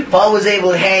longer. Paul was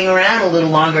able to hang around a little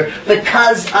longer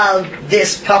because of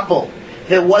this couple.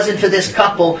 If it wasn't for this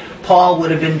couple, Paul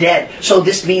would have been dead. So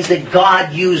this means that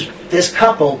God used this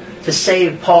couple to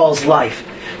save Paul's life.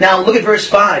 Now look at verse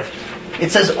 5.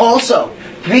 It says, also,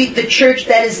 greet the church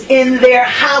that is in their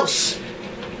house.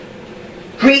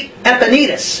 Greet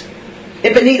Epaenetus,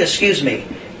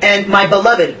 and my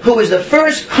beloved, who is the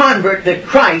first convert to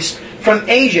Christ from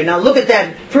Asia. Now look at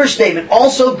that first statement.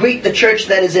 Also greet the church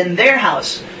that is in their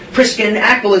house, Prisca and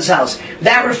Aquila's house.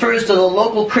 That refers to the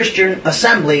local Christian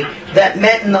assembly that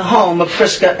met in the home of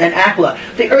Prisca and Aquila.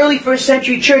 The early first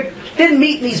century church didn't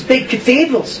meet in these big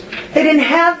cathedrals. They didn't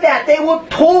have that. They were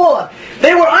poor.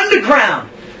 They were underground.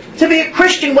 To be a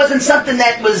Christian wasn't something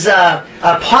that was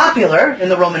popular in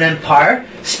the Roman Empire,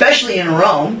 especially in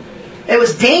Rome. It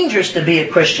was dangerous to be a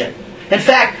Christian. In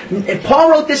fact, Paul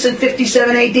wrote this in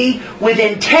 57 AD.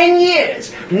 Within 10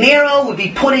 years, Nero would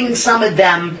be putting some of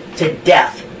them to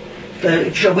death.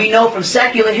 We know from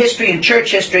secular history and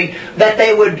church history that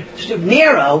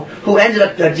Nero, who ended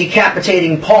up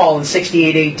decapitating Paul in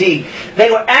 68 AD, they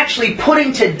were actually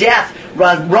putting to death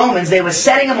Romans. They were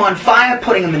setting them on fire,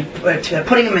 putting them in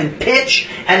pitch,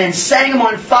 and then setting them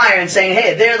on fire and saying,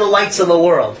 hey, they're the lights of the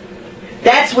world.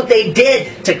 That's what they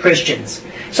did to Christians.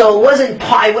 So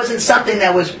it wasn't something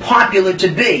that was popular to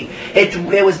be.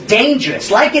 It was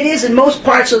dangerous. Like it is in most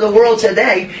parts of the world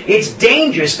today, it's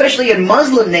dangerous, especially in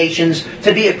Muslim nations,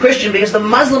 to be a Christian, because the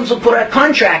Muslims will put a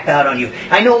contract out on you.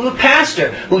 I know of a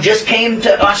pastor who just came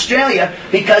to Australia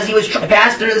because he was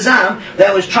pastor of the Zam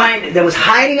that was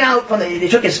hiding out from they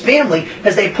took his family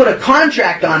because they put a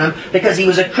contract on him because he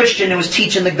was a Christian who was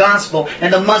teaching the gospel,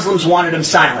 and the Muslims wanted him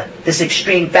silent. This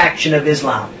extreme faction of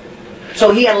Islam.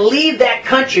 So he had to leave that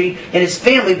country and his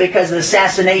family because of the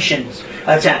assassination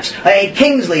attempts.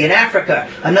 Kingsley in Africa,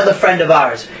 another friend of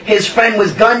ours, his friend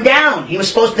was gunned down. He was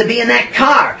supposed to be in that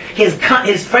car.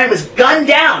 His friend was gunned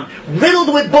down,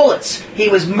 riddled with bullets. He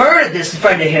was murdered, this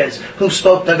friend of his, who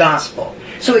spoke the gospel.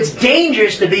 So it's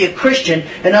dangerous to be a Christian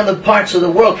in other parts of the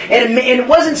world. And it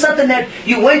wasn't something that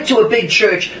you went to a big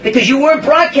church because you weren't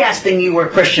broadcasting you were a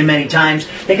Christian many times.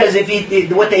 Because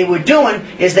what they were doing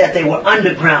is that they were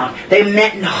underground. They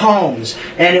met in homes.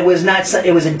 And it was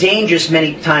dangerous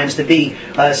many times to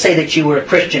say that you were a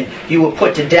Christian. You were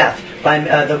put to death by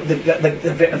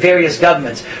the various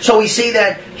governments. So we see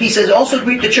that he says, also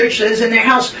greet the church that is in their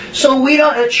house. So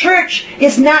a church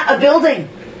is not a building.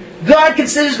 God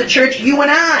considers the church you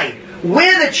and I.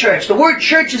 We're the church. The word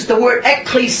church is the word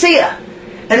ecclesia.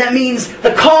 And that means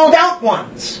the called out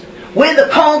ones. We're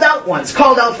the called out ones.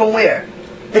 Called out from where?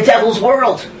 The devil's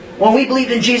world. When we believed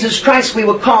in Jesus Christ, we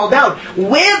were called out.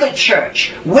 We're the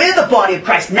church. We're the body of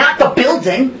Christ, not the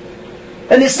building.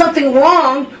 And there's something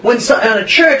wrong when a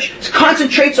church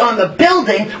concentrates on the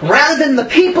building rather than the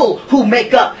people who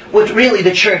make up what really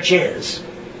the church is.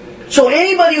 So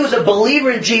anybody who's a believer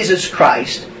in Jesus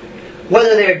Christ,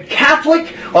 whether they're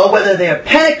Catholic or whether they're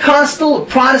Pentecostal or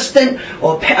Protestant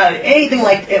or anything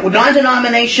like that,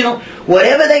 non-denominational,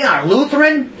 whatever they are,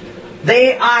 Lutheran,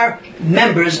 they are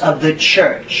members of the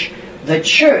church. The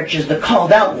church is the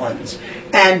called out ones.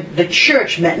 And the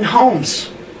church met in homes.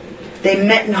 They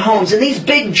met in homes. And these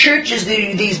big churches,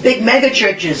 these big mega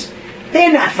churches,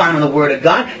 they're not found in the Word of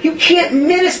God. You can't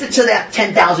minister to that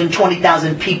 10,000,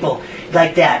 20,000 people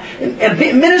like that. And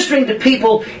ministering to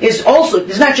people is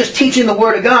not just teaching the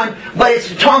Word of God, but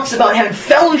it talks about having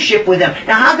fellowship with them.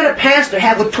 Now, how can a pastor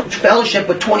have a fellowship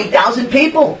with 20,000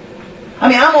 people? I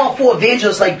mean, I'm all for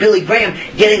evangelists like Billy Graham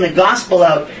getting the gospel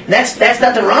out. That's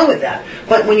nothing wrong with that.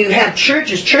 But when you have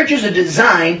churches are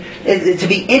designed to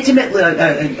be intimate.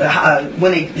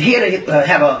 When they hear to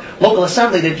have a local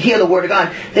assembly, to hear the Word of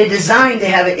God, they're designed to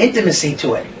have an intimacy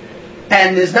to it.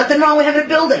 And there's nothing wrong with having a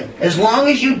building, as long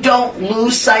as you don't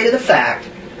lose sight of the fact,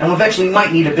 and eventually we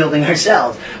might need a building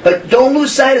ourselves, but don't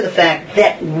lose sight of the fact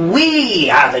that we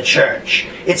are the church.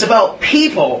 It's about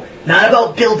people, not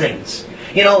about buildings.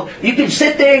 You know, you can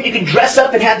sit there and you can dress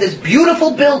up and have this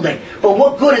beautiful building, but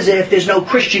what good is it if there's no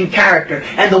Christian character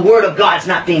and the Word of God's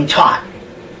not being taught?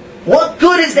 What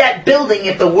good is that building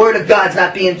if the Word of God's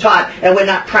not being taught and we're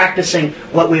not practicing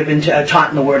what we've been taught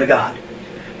in the Word of God?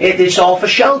 It's all for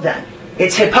show then.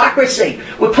 It's hypocrisy.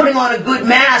 We're putting on a good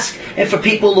mask and for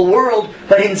people in the world,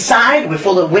 but inside we're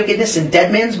full of wickedness and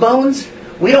dead man's bones.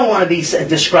 We don't want to be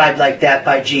described like that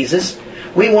by Jesus.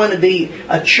 We want to be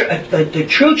the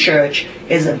true church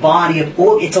is a body of,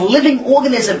 it's a living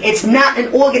organism. It's not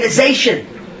an organization.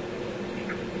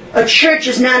 A church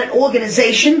is not an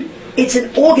organization. It's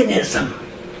an organism.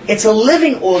 It's a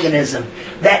living organism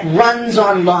that runs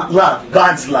on love,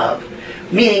 God's love.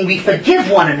 Meaning we forgive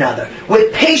one another.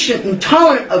 We're patient and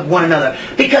tolerant of one another.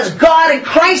 Because God in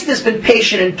Christ has been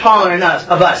patient and tolerant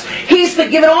of us. He's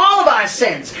forgiven all of our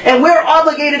sins. And we're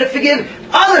obligated to forgive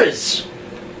others.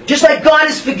 Just like God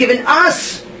has forgiven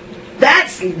us.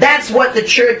 That's what the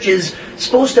church is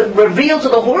supposed to reveal to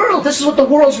the world. This is what the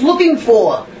world's looking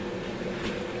for.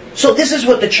 So this is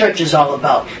what the church is all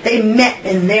about. They met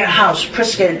in their house,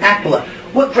 Prisca and Aquila.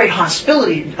 What great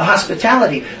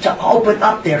hospitality to open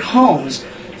up their homes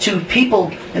to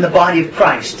people in the body of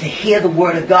Christ, to hear the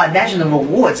Word of God. Imagine the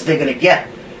rewards they're going to get.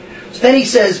 So then he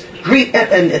says, greet,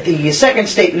 and at the second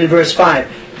statement in verse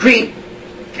 5, greet,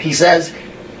 he says,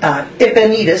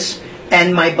 Epaenetus,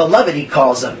 and my beloved, he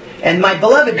calls them. And my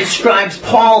beloved describes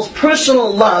Paul's personal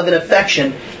love and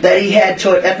affection that he had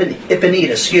toward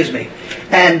Epaenetus,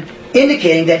 and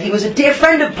indicating that he was a dear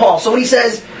friend of Paul. So when he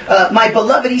says, my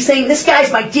beloved, he's saying, this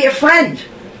guy's my dear friend.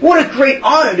 What a great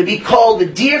honor to be called the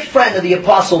dear friend of the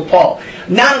Apostle Paul,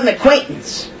 not an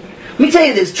acquaintance. Let me tell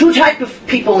you, there's two types of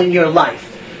people in your life.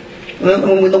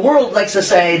 When the world likes to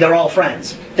say they're all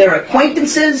friends. They're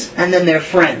acquaintances and then they're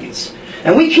friends.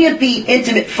 And we can't be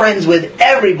intimate friends with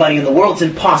everybody in the world. It's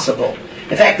impossible.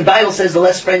 In fact, the Bible says the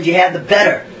less friends you have, the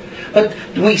better. But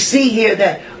we see here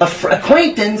that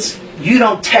acquaintance, you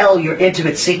don't tell your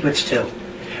intimate secrets to.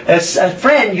 A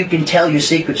friend you can tell your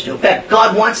secrets to. In fact,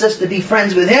 God wants us to be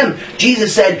friends with Him.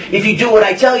 Jesus said, if you do what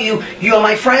I tell you, you are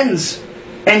my friends.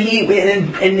 And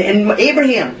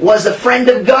Abraham was a friend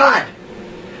of God.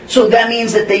 So that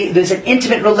means that there's an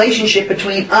intimate relationship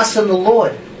between us and the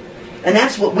Lord. And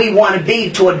that's what we want to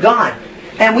be toward God.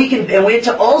 And we're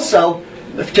to also,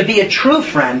 to be a true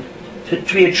friend,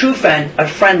 a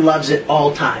friend loves at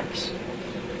all times.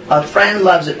 A friend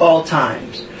loves at all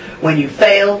times. When you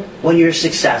fail, when you're a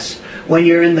success, when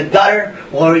you're in the gutter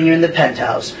or when you're in the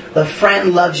penthouse, the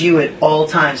friend loves you at all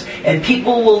times. And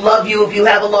people will love you if you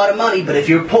have a lot of money, but if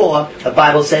you're poor, the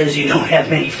Bible says you don't have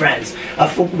many friends.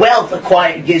 Wealth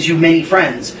acquired gives you many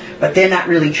friends, but they're not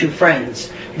really true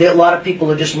friends. A lot of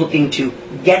people are just looking to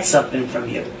get something from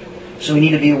you. So we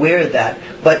need to be aware of that.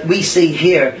 But we see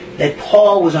here that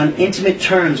Paul was on intimate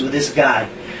terms with this guy.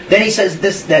 Then he says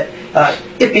this, that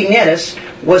Epinetus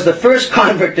was the first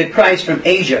convert to Christ from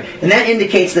Asia. And that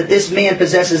indicates that this man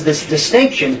possesses this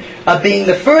distinction of being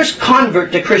the first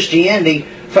convert to Christianity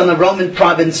from the Roman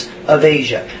province of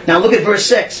Asia. Now look at verse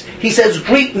 6. He says,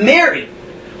 greet Mary,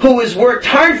 who has worked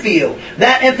hard for you.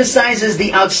 That emphasizes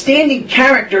the outstanding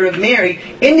character of Mary,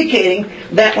 indicating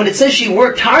that when it says she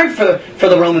worked hard for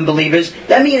the Roman believers,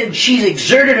 that means she's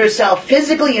exerted herself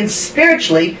physically and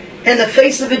spiritually in the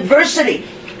face of adversity.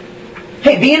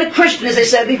 Hey, being a Christian, as I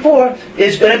said before,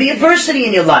 there's going to be adversity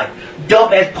in your life.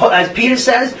 Don't, as Peter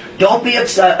says, don't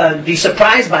be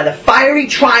surprised by the fiery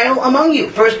trial among you.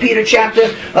 1 Peter chapter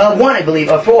 1, I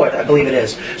believe, or 4, I believe it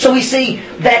is. So we see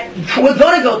that we're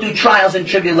going to go through trials and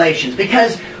tribulations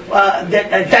because,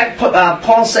 in fact,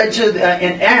 Paul said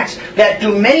in Acts that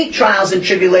through many trials and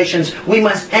tribulations we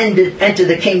must enter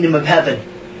the kingdom of heaven.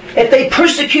 If they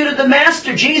persecuted the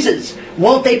Master, Jesus,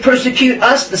 won't they persecute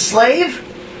us, the slave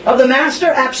of the Master?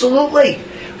 Absolutely.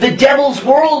 The devil's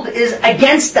world is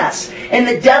against us. And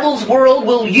the devil's world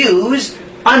will use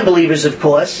unbelievers, of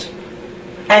course,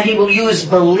 and he will use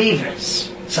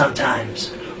believers sometimes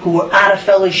who are out of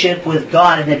fellowship with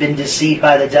God and have been deceived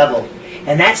by the devil.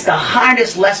 And that's the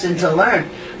hardest lesson to learn.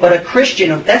 But a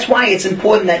Christian, that's why it's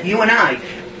important that you and I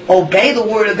obey the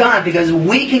Word of God, because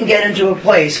we can get into a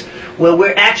place where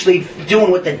we're actually doing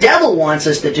what the devil wants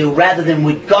us to do rather than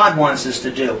what God wants us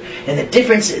to do. And the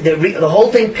difference, the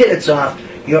whole thing pivots off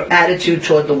your attitude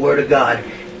toward the Word of God.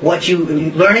 What you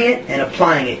learning it and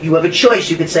applying it. You have a choice.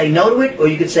 You could say no to it or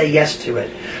you could say yes to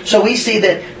it. So we see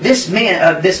that this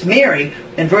Mary,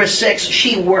 in verse 6,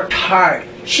 she worked hard.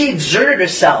 She exerted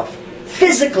herself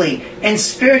physically and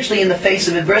spiritually in the face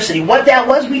of adversity. What that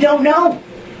was, we don't know.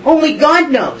 Only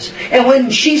God knows. And when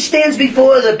she stands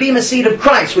before the Bema seat of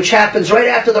Christ, which happens right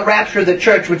after the rapture of the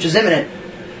church, which is imminent,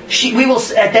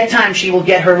 at that time she will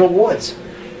get her rewards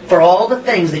for all the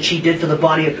things that she did for the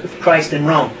body of Christ in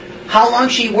Rome. How long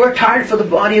she worked hard for the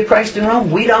body of Christ in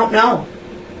Rome, we don't know.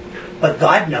 But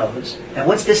God knows. And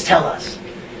what's this tell us?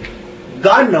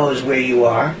 God knows where you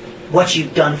are, what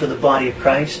you've done for the body of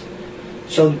Christ.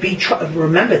 So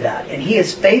remember that. And He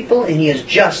is faithful and He is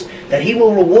just, that He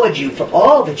will reward you for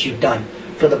all that you've done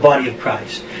for the body of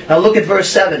Christ. Now look at verse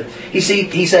 7. He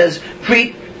says,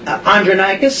 greet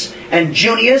Andronicus and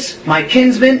Junius, my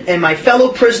kinsmen and my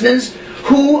fellow prisoners,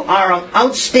 who are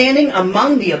outstanding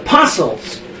among the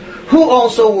apostles, who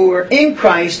also were in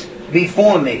Christ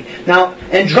before me. Now,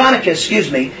 Andronicus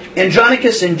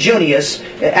and Junius,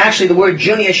 actually the word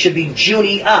Junius should be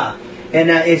Junia, and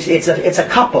it's a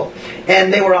couple.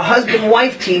 And they were a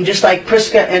husband-wife team, just like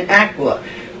Prisca and Aquila.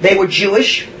 They were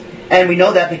Jewish, and we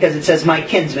know that because it says my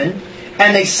kinsmen,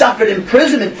 and they suffered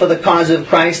imprisonment for the cause of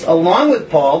Christ along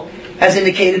with Paul, as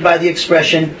indicated by the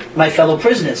expression, my fellow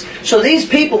prisoners. So these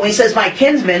people, when he says my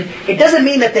kinsmen, it doesn't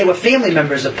mean that they were family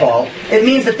members of Paul. It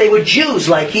means that they were Jews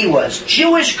like he was.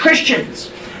 Jewish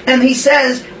Christians. And he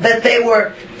says that they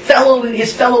were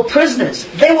his fellow prisoners.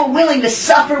 They were willing to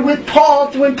suffer with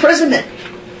Paul through imprisonment.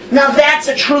 Now that's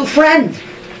a true friend.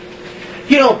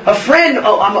 You know, a friend,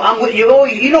 I'm with you. Oh,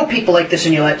 you know people like this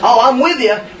in your life. Oh, I'm with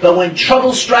you. But when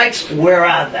trouble strikes, where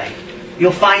are they?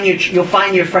 You'll find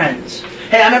your friends.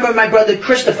 Hey, I remember my brother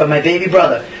Christopher, my baby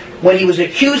brother, when he was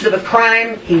accused of a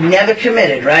crime he never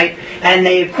committed, right? And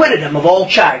they acquitted him of all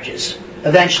charges,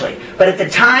 eventually. But at the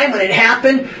time when it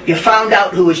happened, you found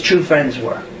out who his true friends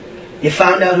were. You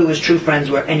found out who his true friends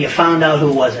were, and you found out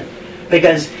who wasn't.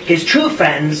 Because his true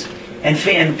friends and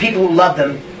people who loved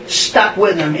him stuck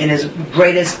with him in his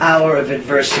greatest hour of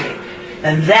adversity.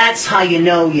 And that's how you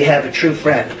know you have a true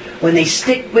friend. When they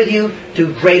stick with you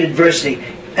through great adversity.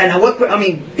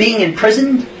 And being in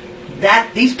prison,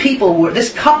 this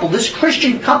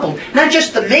Christian couple, not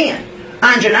just the man,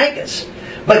 Andronicus,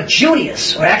 but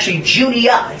Junius, or actually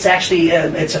Junia,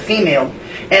 it's a female,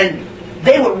 and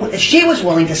she was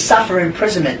willing to suffer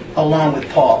imprisonment along with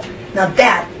Paul. Now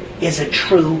that is a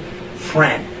true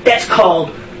friend. That's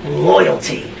called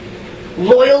loyalty.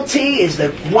 Loyalty is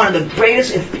one of the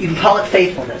greatest, if you can call it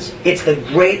faithfulness. It's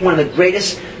one of the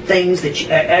greatest things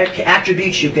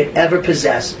attributes you could ever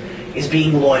possess is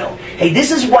being loyal. Hey,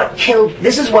 this is what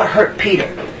hurt Peter.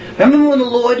 Remember when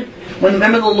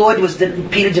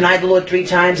Peter denied the Lord 3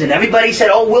 times, and everybody said,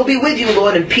 "Oh, we'll be with you,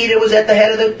 Lord." And Peter was at the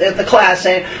head of the class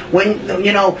saying, "When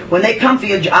they come for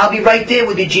you, I'll be right there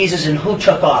with you, Jesus." And who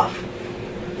took off?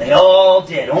 They all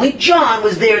did. Only John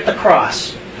was there at the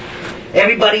cross.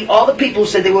 Everybody, all the people who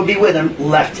said they would be with him,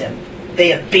 left him.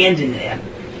 They abandoned him.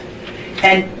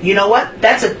 And you know what?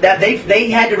 They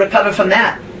had to recover from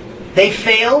that. They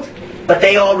failed, but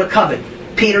they all recovered.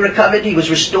 Peter recovered; he was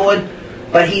restored,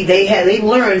 but they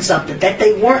learned something, that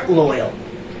they weren't loyal.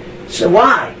 So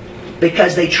why?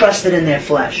 Because they trusted in their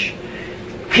flesh.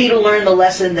 Peter learned the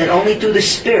lesson that only through the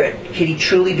Spirit can he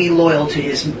truly be loyal to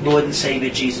his Lord and Savior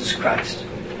Jesus Christ.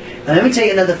 Now let me tell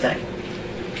you another thing.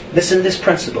 Listen to this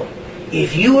principle.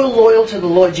 If you are loyal to the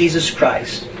Lord Jesus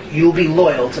Christ, you will be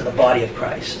loyal to the body of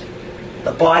Christ.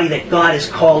 The body that God has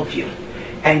called you.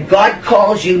 And God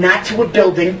calls you not to a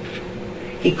building.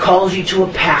 He calls you to a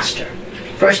pastor.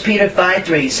 1 Peter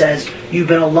 5:3 says, you've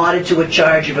been allotted to a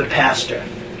charge of a pastor.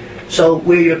 So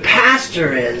where your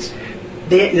pastor is,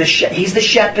 he's the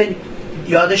shepherd,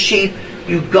 you're the sheep.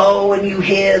 You go and you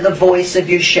hear the voice of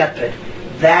your shepherd.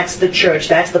 That's the church.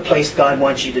 That's the place God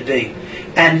wants you to be.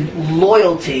 And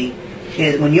loyalty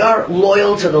is, when you're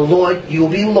loyal to the Lord, you will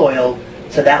be loyal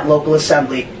to that local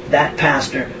assembly, that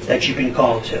pastor that you've been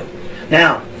called to.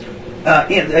 Now,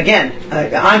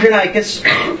 Andronicus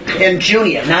and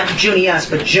Junia, not Junias,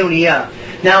 but Junia.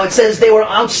 Now it says they were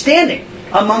outstanding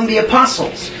among the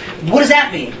apostles. What does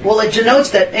that mean? Well, it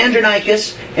denotes that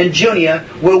Andronicus and Junia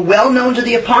were well known to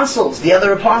the apostles, the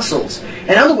other apostles.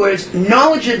 In other words,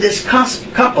 knowledge of this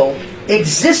couple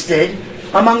existed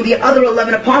among the other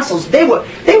 11 apostles. They were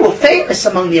famous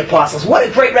among the apostles. What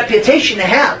a great reputation to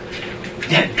have.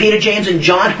 Peter, James, and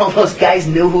John, all those guys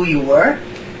knew who you were.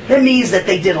 That means that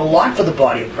they did a lot for the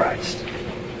body of Christ.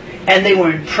 And they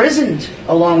were imprisoned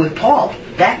along with Paul.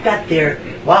 That got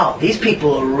wow, these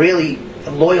people are really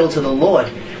loyal to the Lord.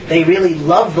 They really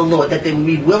love the Lord, that they would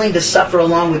be willing to suffer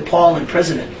along with Paul in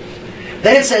prison.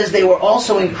 Then it says they were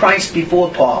also in Christ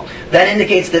before Paul. That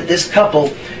indicates that this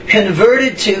couple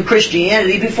converted to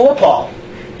Christianity before Paul,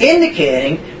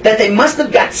 indicating that they must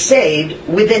have got saved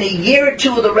within a year or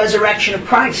two of the resurrection of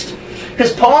Christ.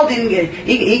 Because Paul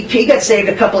he got saved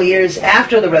a couple of years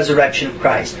after the resurrection of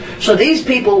Christ. So these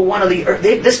people,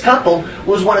 this couple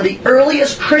was one of the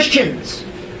earliest Christians,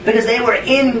 because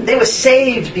they were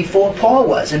saved before Paul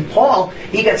was. And Paul,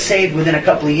 he got saved within a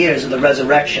couple of years of the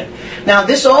resurrection. Now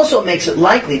this also makes it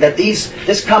likely that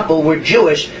this couple were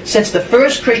Jewish, since the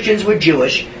first Christians were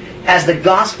Jewish, as the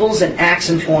Gospels and Acts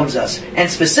informs us. And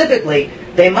specifically,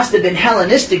 they must have been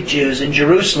Hellenistic Jews in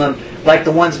Jerusalem, like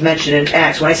the ones mentioned in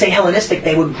Acts. When I say Hellenistic,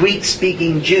 they were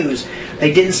Greek-speaking Jews.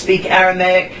 They didn't speak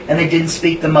Aramaic, and they didn't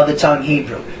speak the mother tongue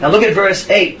Hebrew. Now look at verse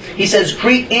 8. He says,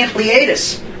 Greek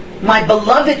Ampliatus, my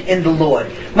beloved in the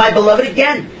Lord. My beloved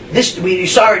again. We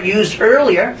saw it used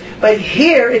earlier, but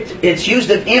here it's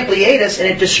used of Ampliatus, and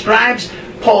it describes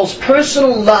Paul's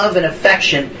personal love and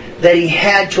affection that he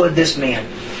had toward this man,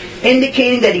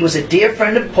 indicating that he was a dear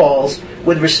friend of Paul's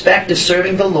with respect to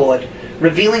serving the Lord,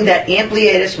 revealing that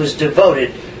Ampliatus was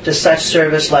devoted to such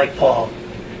service like Paul.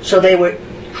 So they were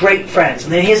great friends.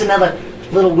 And then here's another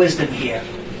little wisdom here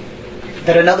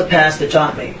that another pastor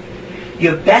taught me.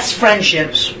 Your best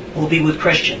friendships will be with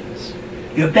Christians.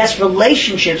 Your best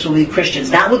relationships will be with Christians,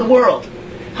 not with the world.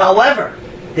 However,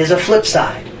 there's a flip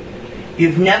side.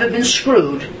 You've never been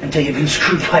screwed until you've been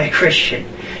screwed by a Christian.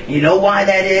 You know why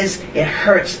that is? It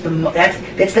hurts.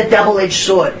 That's the double-edged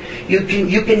sword. You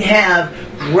can have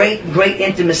great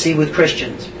intimacy with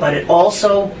Christians, but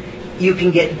you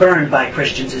can get burned by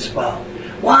Christians as well.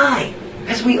 Why?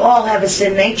 Because we all have a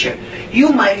sin nature.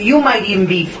 You might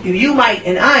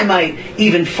and I might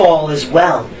even fall as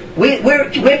well.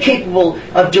 We're capable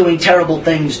of doing terrible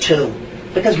things too,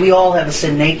 because we all have a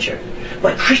sin nature.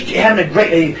 But having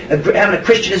a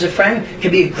Christian as a friend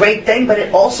can be a great thing, but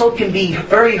it also can be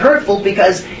very hurtful,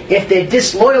 because if they're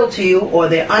disloyal to you or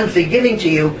they're unforgiving to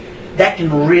you, that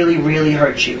can really, really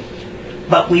hurt you.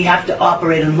 But we have to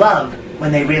operate in love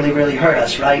when they really, really hurt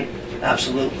us, right?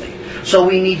 Absolutely. So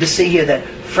we need to see here that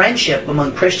friendship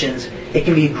among Christians, it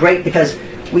can be great, because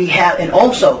and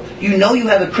also, you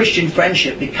have a Christian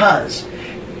friendship because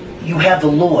you have the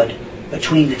Lord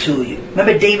between the two of you.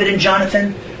 Remember David and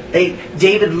Jonathan?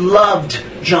 David loved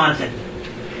Jonathan.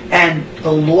 and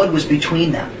the Lord was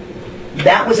between them.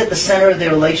 That was at the center of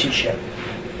their relationship.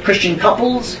 Christian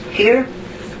couples here,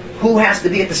 who has to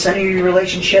be at the center of your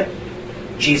relationship?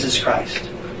 Jesus Christ.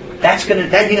 You're going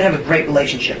to have a great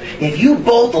relationship. If you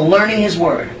both are learning His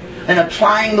Word and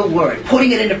applying the Word,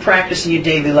 putting it into practice in your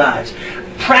daily lives,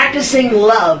 practicing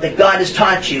love that God has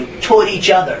taught you toward each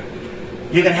other,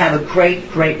 you're going to have a great,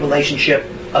 great relationship,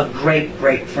 a great,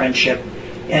 great friendship,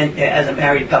 and as a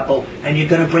married couple, and you're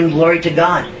going to bring glory to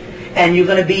God. And you're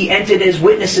going to be entered as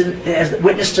witness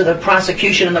to the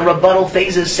prosecution and the rebuttal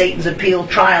phases, Satan's appeal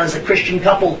trial as a Christian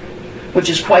couple, which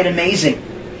is quite amazing.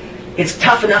 It's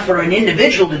tough enough for an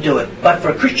individual to do it, but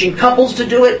for Christian couples to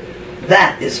do it,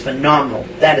 that is phenomenal.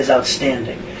 That is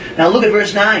outstanding. Now look at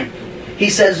verse 9.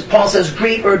 Paul says,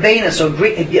 greet Urbanus,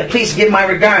 please give my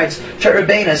regards to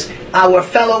Urbanus, our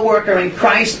fellow worker in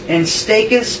Christ, and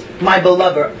Stachys, my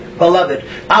beloved.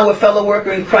 Our fellow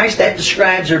worker in Christ, that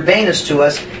describes Urbanus to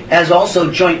us as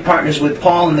also joint partners with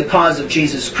Paul in the cause of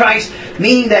Jesus Christ,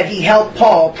 meaning that he helped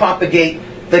Paul propagate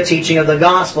the teaching of the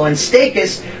gospel. And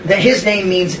Stachys, that his name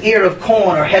means ear of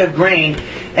corn or head of grain,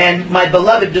 and my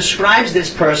beloved describes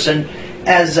this person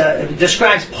as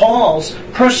describes Paul's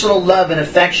personal love and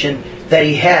affection that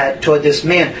he had toward this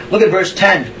man. Look at verse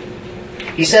 10.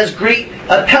 He says, greet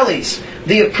Apelles,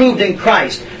 the approved in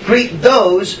Christ. Greet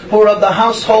those who are of the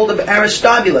household of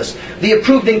Aristobulus. The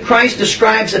approved in Christ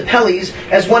describes Apelles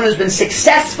as one who's been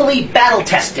successfully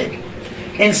battle-tested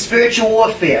in spiritual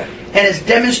warfare and has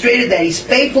demonstrated that he's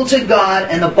faithful to God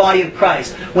and the body of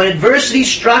Christ. When adversity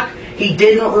struck, he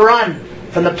didn't run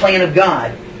from the plan of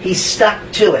God. He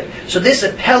stuck to it. So this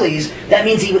Apelles, that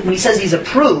means when he says he's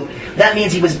approved, that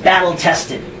means he was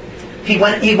battle-tested. He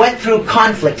went through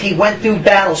conflict. He went through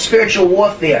battle, spiritual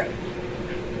warfare.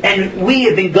 And we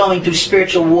have been going through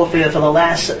spiritual warfare for the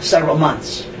last several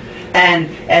months. And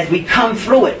as we come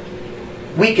through it,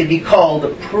 we can be called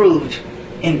approved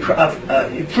in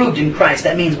Christ.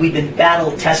 That means we've been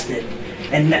battle-tested.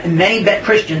 And many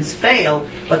Christians fail,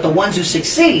 but the ones who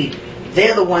succeed,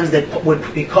 they're the ones that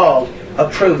would be called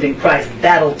approved in Christ,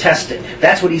 battle-tested.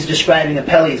 That's what he's describing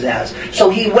Apelles as. So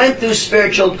he went through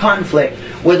spiritual conflict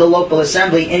with the local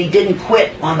assembly, and he didn't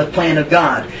quit on the plan of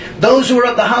God. Those who were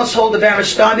of the household of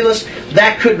Aristobulus,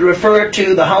 that could refer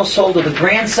to the household of the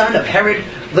grandson of Herod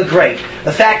the Great.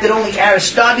 The fact that only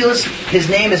Aristobulus, his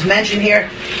name is mentioned here,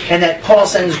 and that Paul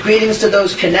sends greetings to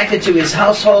those connected to his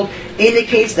household,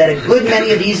 indicates that a good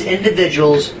many of these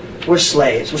individuals were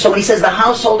slaves. So when he says the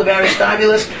household of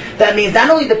Aristobulus, that means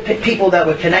not only the people that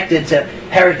were connected to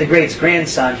Herod the Great's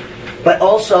grandson, but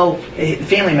also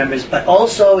family members, but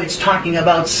also it's talking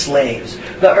about slaves.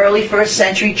 The early first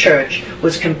century church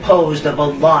was composed of a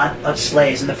lot of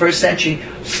slaves. In the first century,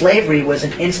 slavery was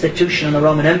an institution in the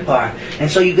Roman Empire.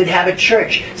 And so you could have a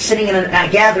church sitting in a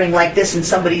gathering like this in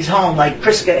somebody's home, like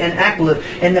Prisca and Aquila,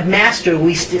 and the master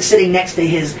sitting next to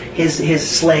his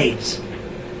slaves.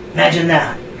 Imagine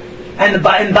that. And the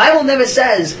Bible never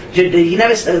says, he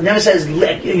never says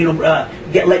let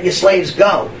your slaves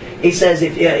go. He says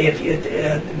if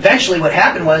eventually what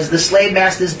happened was the slave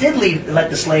masters did let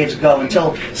the slaves go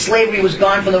until slavery was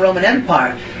gone from the Roman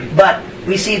Empire. But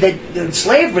we see that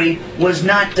slavery was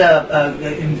not,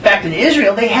 in fact in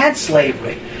Israel they had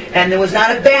slavery. And it was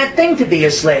not a bad thing to be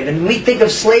a slave. And we think of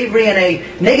slavery in a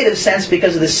negative sense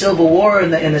because of the Civil War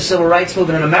and the Civil Rights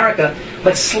Movement in America.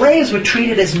 But slaves were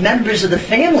treated as members of the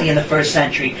family in the first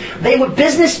century. They were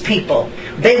business people.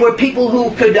 They were people who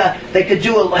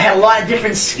had a lot of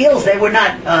different skills. They were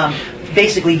not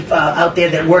basically out there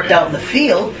that worked out in the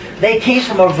field. They came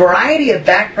from a variety of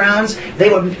backgrounds. They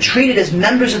were treated as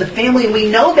members of the family, and we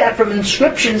know that from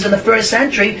inscriptions in the first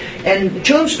century and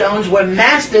tombstones where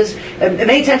masters,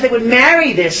 many times they would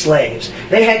marry their slaves.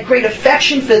 They had great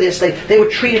affection for their slaves. They were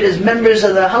treated as members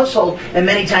of the household, and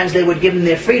many times they would give them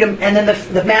their freedom, and then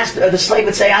the slave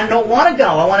would say, I don't want to go,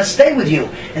 I want to stay with you.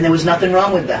 And there was nothing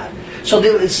wrong with that. So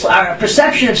our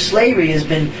perception of slavery has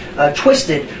been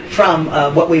twisted from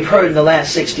what we've heard in the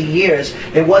last 60 years.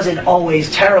 It wasn't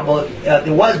always terrible.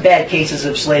 There was bad cases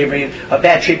of slavery,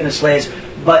 bad treatment of slaves,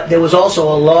 but there was also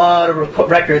a lot of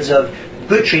records of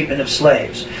good treatment of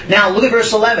slaves. Now look at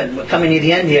verse 11. We're coming near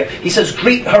the end here. He says,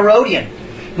 greet Herodian,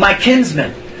 my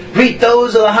kinsman. Greet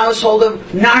those of the household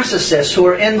of Narcissus who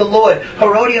are in the Lord.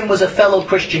 Herodian was a fellow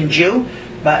Christian Jew,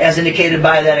 as indicated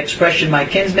by that expression, my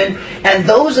kinsman. And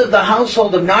those of the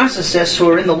household of Narcissus who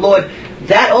are in the Lord,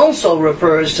 that also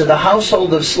refers to the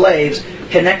household of slaves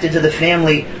connected to the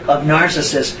family of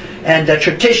Narcissus. And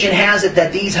tradition has it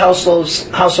that these household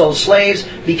slaves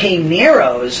became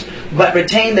Nero's, but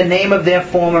retained the name of their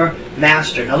former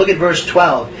master. Now look at verse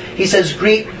 12. He says,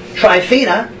 greet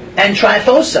Tryphena and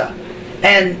Tryphosa.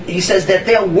 And he says that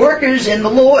they're workers in the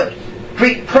Lord.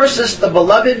 Greek Persis, the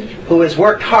beloved, who has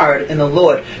worked hard in the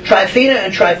Lord. Tryphena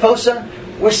and Tryphosa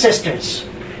were sisters.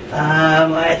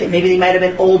 I think maybe they might have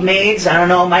been old maids. I don't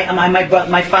know.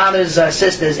 My father's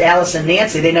sisters, Alice and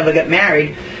Nancy, they never got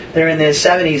married. They're in their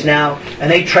 70s now,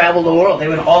 and they traveled the world. They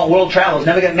were all world travelers.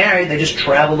 Never got married. They just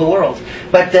traveled the world.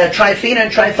 But Tryphena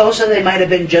and Tryphosa, they might have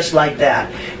been just like that.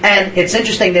 And it's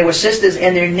interesting. They were sisters,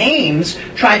 and their names,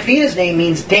 Tryphena's name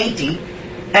means dainty,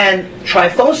 and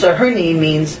Tryphosa, her name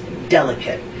means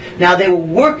delicate. Now, they were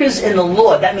workers in the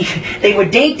Lord. That means they were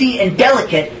dainty and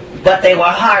delicate, but they were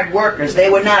hard workers. They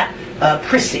were not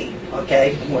prissy.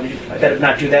 Okay? I better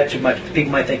not do that too much.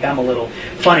 People might think I'm a little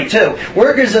funny too.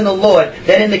 Workers in the Lord,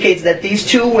 that indicates that these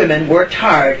two women worked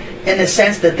hard in the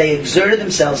sense that they exerted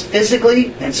themselves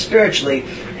physically and spiritually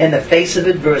in the face of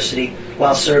adversity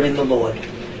while serving the Lord.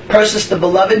 Persis the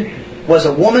beloved was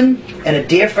a woman and a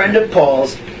dear friend of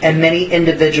Paul's and many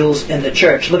individuals in the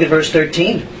church. Look at verse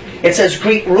 13. It says,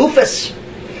 Greet Rufus,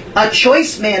 a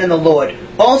choice man in the Lord,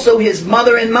 also his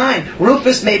mother and mine.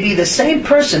 Rufus may be the same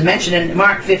person mentioned in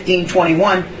Mark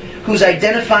 15:21, who's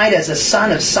identified as a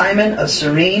son of Simon of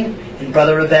Cyrene and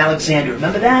brother of Alexander.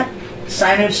 Remember that?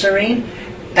 Simon of Cyrene?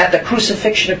 At the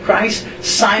crucifixion of Christ,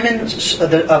 Simon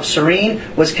of Cyrene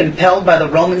was compelled by the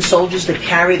Roman soldiers to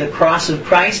carry the cross of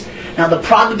Christ. Now the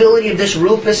probability of this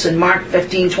Rufus in Mark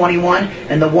 15:21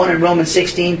 and the one in Romans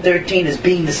 16:13 as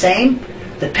being the same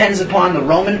depends upon the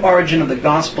Roman origin of the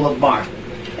Gospel of Mark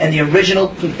and the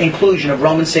original inclusion of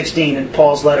Romans 16 in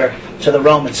Paul's letter to the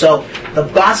Romans. So the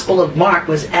Gospel of Mark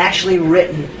was actually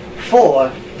written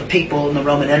for the people in the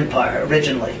Roman Empire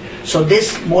originally. So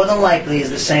this, more than likely, is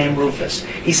the same Rufus.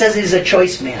 He says he's a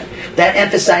choice man. That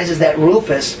emphasizes that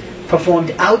Rufus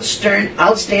performed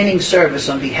outstanding service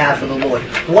on behalf of the Lord.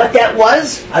 What that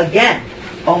was, again,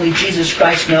 only Jesus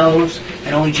Christ knows,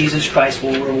 and only Jesus Christ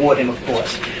will reward him, of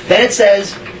course. Then it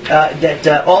says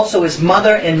that also his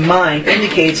mother and mine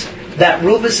indicates that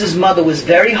Rufus's mother was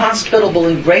very hospitable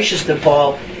and gracious to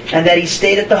Paul, and that he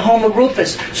stayed at the home of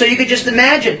Rufus. So you could just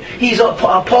imagine,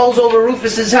 Paul's over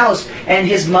Rufus's house, and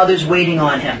his mother's waiting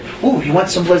on him. Ooh, you want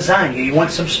some lasagna? You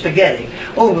want some spaghetti?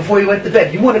 Oh, before you went to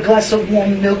bed, you want a glass of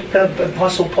warm milk,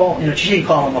 Apostle Paul? You know, she didn't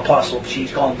call him Apostle;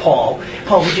 she's calling him Paul.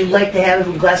 Paul, would you like to have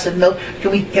a glass of milk?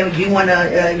 Do you want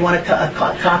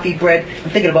a coffee bread?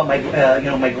 I'm thinking about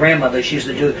my grandmother. She used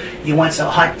to do. You want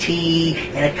some hot tea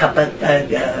and a cup of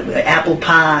apple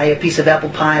pie, a piece of apple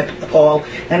pie, Paul?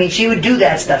 I mean, she would do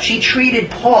that stuff. She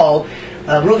treated Paul,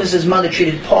 Rufus's mother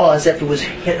treated Paul as if it was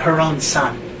her own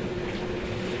son.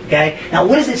 Okay? Now,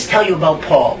 what does this tell you about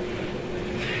Paul?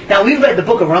 Now, we've read the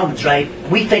book of Romans, right?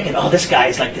 We thinking, oh, this guy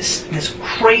is like this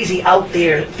crazy out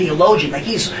there theologian. Like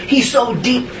he's so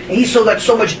deep, and he's got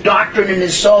so much doctrine in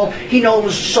his soul. He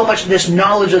knows so much of this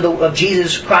knowledge of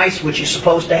Jesus Christ, which he's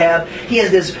supposed to have. He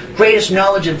has this greatest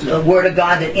knowledge of the Word of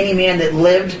God than any man that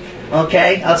lived,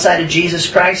 okay, outside of Jesus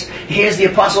Christ. Here's the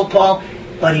Apostle Paul.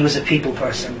 But he was a people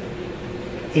person.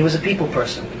 He was a people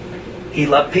person. He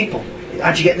loved people.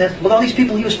 Aren't you getting this? Look at all these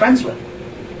people he was friends with.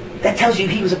 That tells you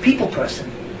he was a people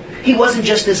person. He wasn't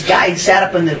just this guy who sat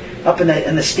up in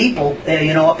the steeple,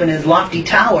 up in his lofty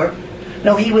tower.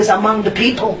 No, he was among the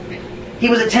people. He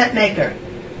was a tent maker.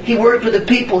 He worked with the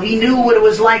people. He knew what it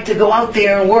was like to go out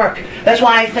there and work. That's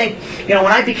why I think, when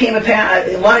I became a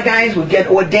pastor, a lot of guys would get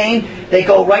ordained. They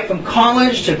go right from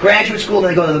college to graduate school.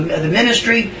 They go to the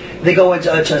ministry. They go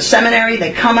into a seminary.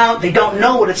 They come out. They don't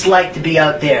know what it's like to be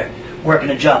out there working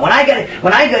a job. When I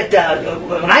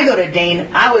go to Dane,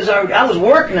 I was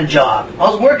working a job. I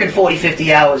was working 40,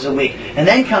 50 hours a week, and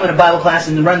then coming to Bible class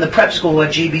and run the prep school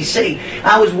at GBC.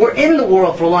 I was in the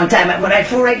world for a long time.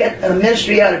 Before I got a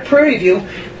ministry out at Prairie View,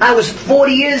 I was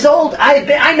 40 years old.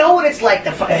 I know what it's like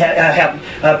to have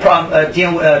a problem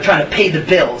trying to pay the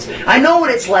bills. I know what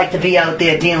it's like to be out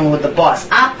there dealing with the boss.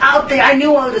 I'm out there. I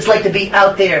knew what it's like to be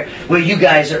out there where you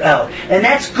guys are out, and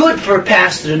that's good for a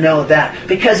pastor to know that,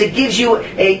 because it gives you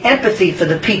a empathy for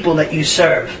the people that you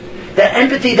serve. That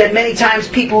empathy that many times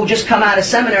people who just come out of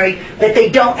seminary that they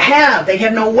don't have. They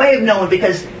have no way of knowing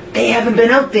because they haven't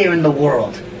been out there in the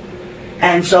world.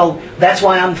 And so that's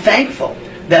why I'm thankful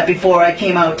that before I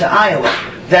came out to Iowa,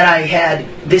 that I had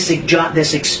this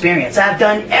experience. I've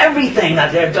done everything.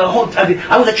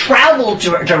 I was a travel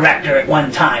director at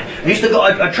one time. I used to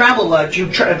go travel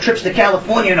trips to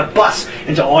California in a bus,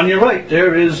 and so on your right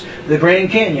there is the Grand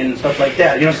Canyon and stuff like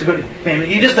that. You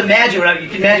just imagine what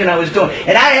I was doing,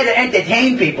 and I had to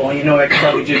entertain people. I could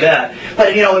probably do that.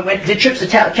 But I went did trips to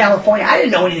California. I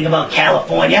didn't know anything about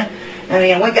California. I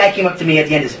mean, one guy came up to me at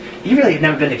the end and said, "You really have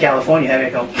never been to California, have you?" I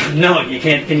go, "No, you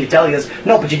can't. Can you tell?" He goes,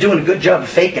 "No, but you're doing a good job of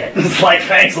faking it." It's like,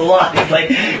 thanks a lot. It's like,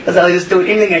 because I was just doing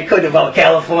anything I could about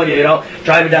California,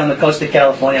 driving down the coast of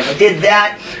California. I did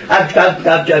that.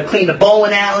 I've cleaned the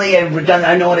bowling alley.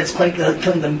 I know what it's cleaned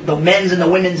the men's and the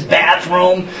women's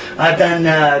bathroom. I've done.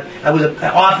 I was an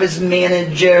office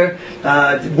manager.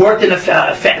 Worked in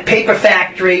a paper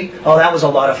factory. Oh, that was a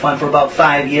lot of fun for about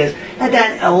 5 years. I've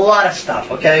done a lot of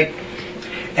stuff. Okay,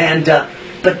 and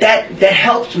but that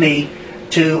helped me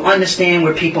to understand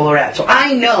where people are at. So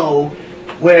I know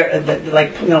where,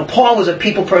 Paul was a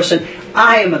people person.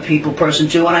 I am a people person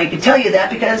too, and I can tell you that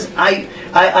because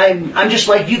I'm just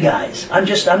like you guys. I'm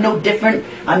no different.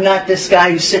 I'm not this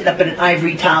guy who's sitting up in an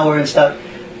ivory tower and stuff.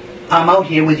 I'm out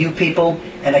here with you people,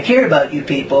 and I care about you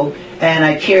people, and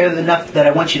I care enough that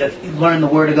I want you to learn the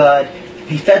Word of God,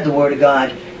 be fed the Word of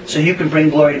God, so you can bring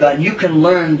glory to God, and you can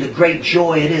learn the great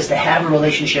joy it is to have a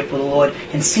relationship with the Lord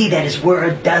and see that His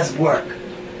Word does work.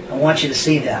 I want you to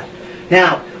see that.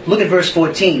 Now, look at verse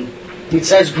 14. It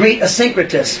says, "Greet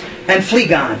Asyncritus and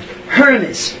Phlegon,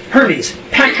 Hermes,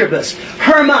 Patrobus,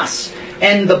 Hermas,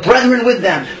 and the brethren with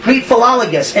them. Greet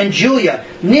Philologus and Julia,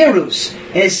 Nerus,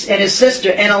 and his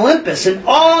sister, and Olympus, and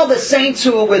all the saints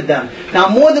who are with them." Now,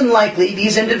 more than likely,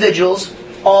 these individuals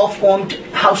all formed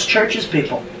house churches,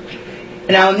 people.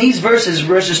 Now, in these verses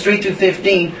 3 through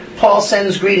 15, Paul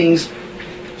sends greetings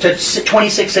to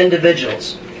 26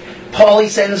 individuals. He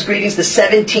sends greetings to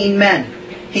 17 men.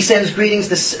 He sends greetings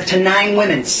to 9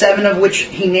 women, 7 of which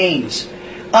he names.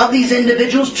 Of these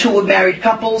individuals, 2 were married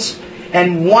couples,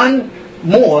 and 1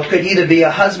 more could either be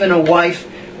a husband or wife,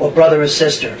 or brother or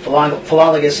sister,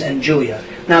 Philologus and Julia.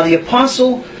 Now, the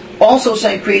apostle also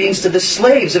sent greetings to the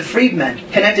slaves of freedmen,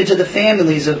 connected to the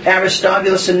families of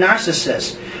Aristobulus and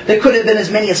Narcissus. There could have been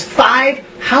as many as 5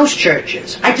 house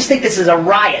churches. I just think this is a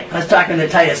riot. I was talking to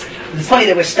Titus. It's funny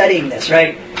that we're studying this,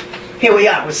 right? Here we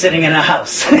are. We're sitting in a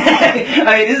house. I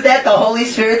mean, isn't that the Holy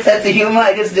Spirit's sense of humor?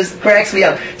 It just cracks me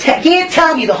up. Can't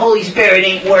tell me the Holy Spirit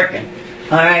ain't working.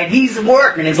 All right? He's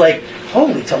working. It's like,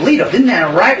 holy Toledo, isn't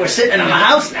that right? We're sitting in a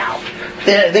house now.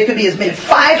 There could be as many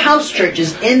 5 house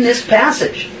churches in this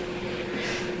passage.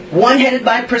 1 headed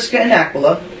by Prisca and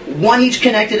Aquila, 1 each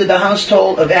connected to the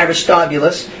household of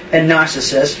Aristobulus and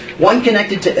Narcissus, 1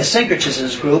 connected to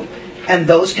Asyncritus' group, and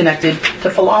those connected to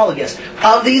Philologus.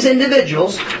 Of these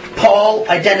individuals, Paul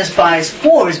identifies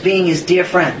 4 as being his dear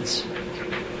friends.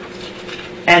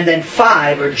 And then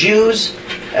 5 are Jews,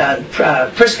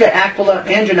 Prisca, Aquila,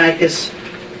 Andronicus,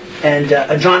 and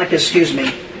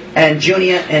and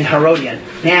Junia and Herodion.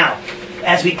 Now,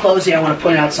 as we close here, I want to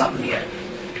point out something here.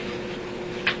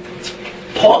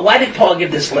 Why did Paul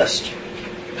give this list?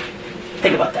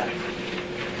 Think about that.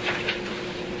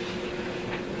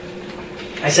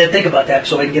 I said think about that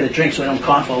so I can get a drink so I don't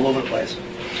cough all over the place.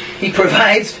 He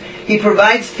provides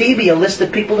Phoebe a list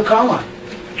of people to call on.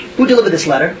 Who delivered this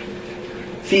letter?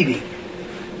 Phoebe.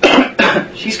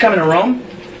 She's coming to Rome?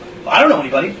 I don't know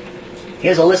anybody.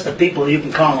 Here's a list of people you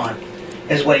can call on,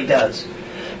 is what he does.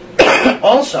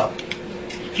 Also,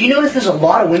 do you notice there's a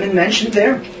lot of women mentioned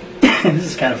there? This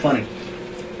is kind of funny.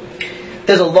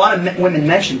 There's a lot of women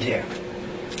mentioned here.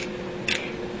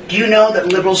 Do you know that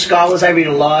liberal scholars, I read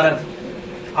a lot of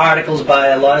articles by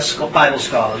a lot of Bible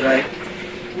scholars, right?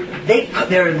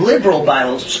 They're liberal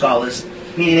Bible scholars,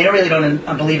 meaning they really don't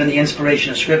believe in the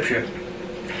inspiration of Scripture.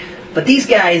 But these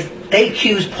guys, they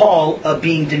accuse Paul of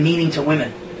being demeaning to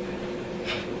women.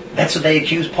 That's what they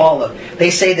accuse Paul of. They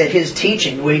say that his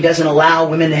teaching, where he doesn't allow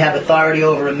women to have authority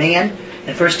over a man,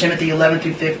 in 1 Timothy 11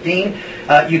 through 15,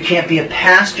 you can't be a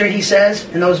pastor, he says,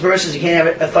 in those verses, you can't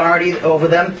have authority over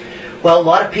them. Well, a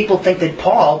lot of people think that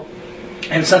Paul,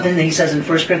 and something that he says in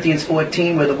 1 Corinthians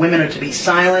 14, where the women are to be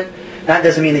silent, that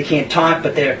doesn't mean they can't talk,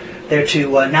 but they're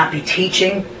to not be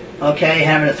teaching, okay,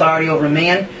 having authority over a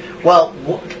man. Well,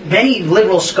 many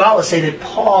liberal scholars say that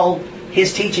Paul,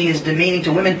 his teaching is demeaning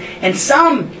to women, and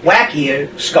some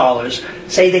wackier scholars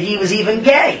say that he was even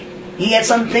gay. He had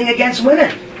something against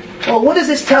women. Well, what does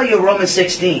this tell you in Romans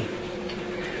 16?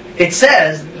 It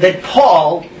says that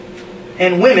Paul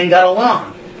and women got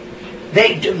along.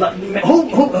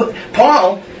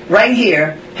 Paul, right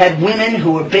here, had women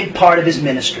who were a big part of his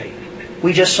ministry.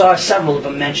 We just saw several of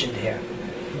them mentioned here.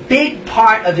 Big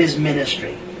part of his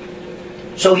ministry.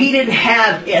 So he didn't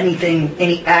have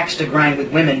any axe to grind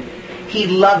with women. He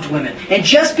loved women. And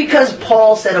just because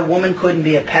Paul said a woman couldn't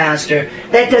be a pastor,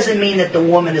 that doesn't mean that the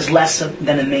woman is less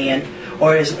than a man,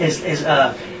 or is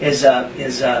a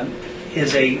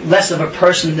less of a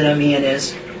person than a man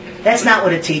is. That's not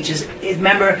what it teaches.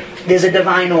 Remember, there's a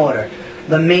divine order.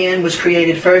 the man was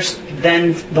created first,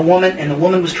 then the woman, and the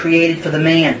woman was created for the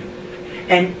man.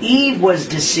 And Eve was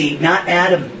deceived, not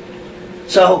Adam.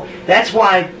 So that's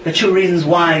why, the two reasons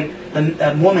why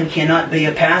a woman cannot be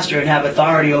a pastor and have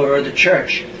authority over the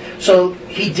church. So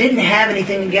he didn't have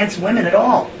anything against women at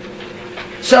all.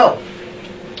 So,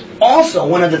 also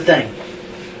one other thing.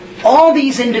 All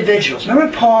these individuals,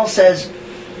 remember Paul says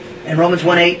in Romans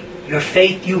 1:8, your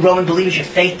faith, you Roman believers, your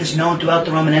faith is known throughout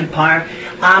the Roman Empire.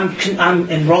 I'm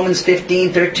in Romans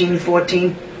 15, 13,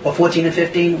 14, or 14 and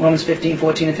 15, Romans 15,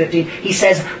 14 and 15. He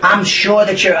says, I'm sure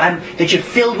that you're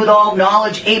filled with all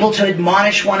knowledge, able to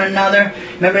admonish one another.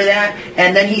 Remember that?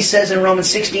 And then he says in Romans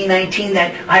 16, 19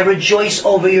 that I rejoice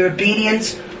over your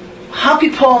obedience. How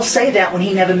could Paul say that when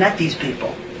he never met these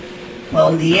people?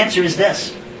 Well, the answer is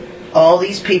this. All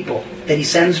these people that he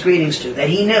sends greetings to, that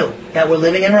he knew, that were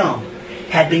living in Rome,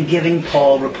 had been giving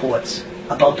Paul reports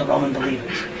about the Roman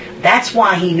believers. That's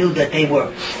why he knew that they were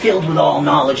filled with all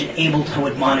knowledge and able to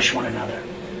admonish one another.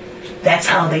 That's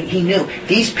how he knew.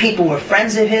 These people were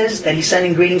friends of his that he's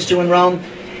sending greetings to in Rome.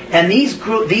 And these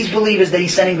believers that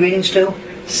he's sending greetings to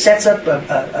sets up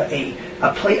a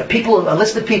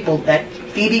list of people that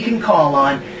Phoebe can call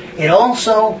on.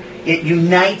 It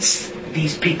unites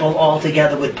these people all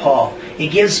together with Paul.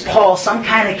 It gives Paul some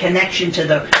kind of connection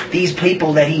to these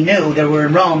people that he knew that were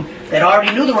in Rome, that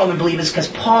already knew the Roman believers, because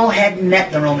Paul hadn't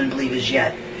met the Roman believers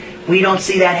yet. We don't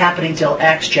see that happening till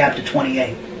Acts chapter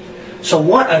 28. So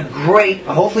what a great,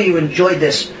 hopefully you enjoyed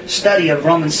this study of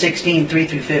Romans 16, 3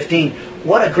 through 15.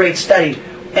 What a great study.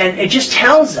 And it just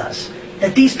tells us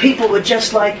that these people were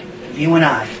just like you and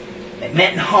I. They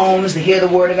met in homes, they hear the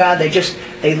Word of God,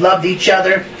 they loved each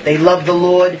other, they loved the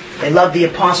Lord, they loved the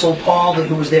Apostle Paul,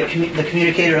 who was the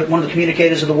communicator, one of the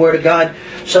communicators of the Word of God.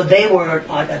 So they were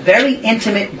a very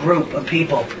intimate group of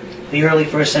people, the early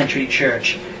first century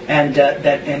church. And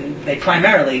they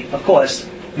primarily, of course,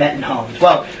 met in homes.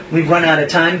 Well, we've run out of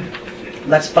time.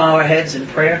 Let's bow our heads in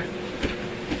prayer.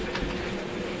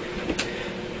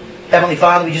 Heavenly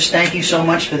Father, we just thank you so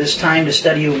much for this time to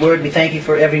study your Word. We thank you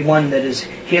for everyone that is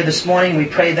here this morning. We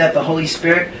pray that the Holy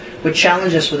Spirit would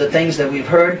challenge us with the things that we've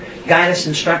heard, guide us,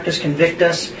 instruct us, convict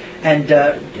us, and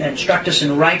instruct us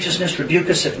in righteousness, rebuke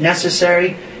us if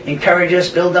necessary, encourage us,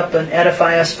 build up and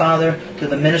edify us, Father, through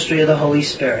the ministry of the Holy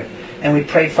Spirit. And we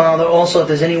pray, Father, also if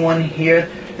there's anyone here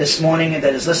this morning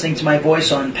that is listening to my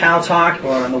voice on Pal Talk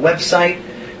or on the website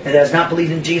that has not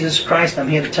believed in Jesus Christ, I'm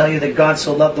here to tell you that God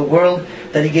so loved the world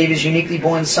that He gave His uniquely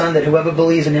born Son, that whoever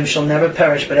believes in Him shall never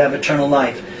perish but have eternal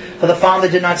life. For the Father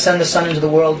did not send the Son into the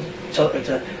world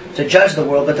to judge the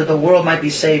world, but that the world might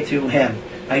be saved through Him.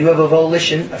 Now you have a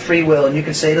volition, a free will, and you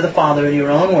can say to the Father in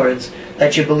your own words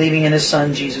that you're believing in His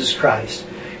Son, Jesus Christ.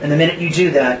 And the minute you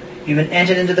do that, you've been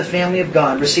entered into the family of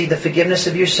God, receive the forgiveness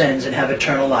of your sins, and have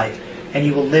eternal life. And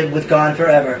you will live with God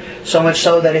forever. So much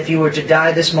so that if you were to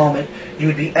die this moment, you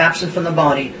would be absent from the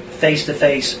body, face to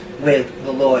face with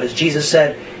the Lord. As Jesus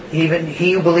said, even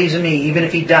he who believes in me, even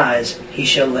if he dies, he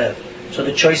shall live. So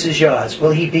the choice is yours.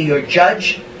 Will He be your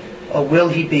judge, or will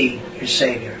He be your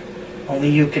Savior? Only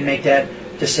you can make that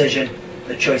decision.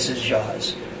 The choice is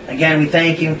yours. Again, we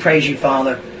thank you and praise you,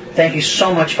 Father. Thank you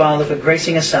so much, Father, for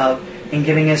gracing us out and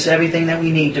giving us everything that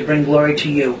we need to bring glory to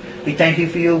you. We thank you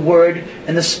for your Word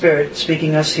and the Spirit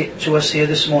speaking to us here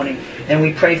this morning. And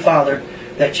we pray, Father,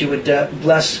 that you would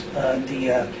bless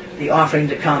the offering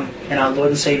to come in our Lord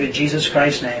and Savior Jesus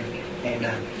Christ's name.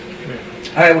 Amen.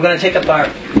 All right, we're going to take up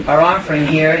our offering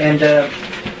here, and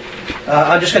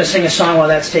I'm just going to sing a song while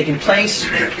that's taking place.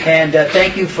 And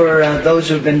thank you for those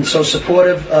who've been so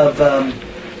supportive of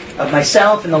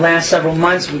myself in the last several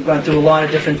months. We've gone through a lot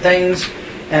of different things.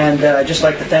 And I'd just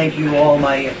like to thank you all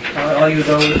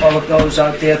of those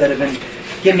out there that have been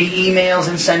giving me emails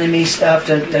and sending me stuff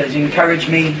that has encouraged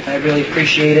me. I really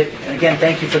appreciate it. And again,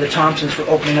 thank you for the Thompsons for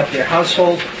opening up their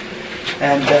household.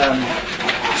 And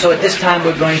so at this time,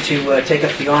 we're going to take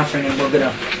up the offering, and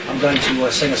I'm going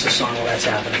to sing us a song while that's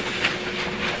happening.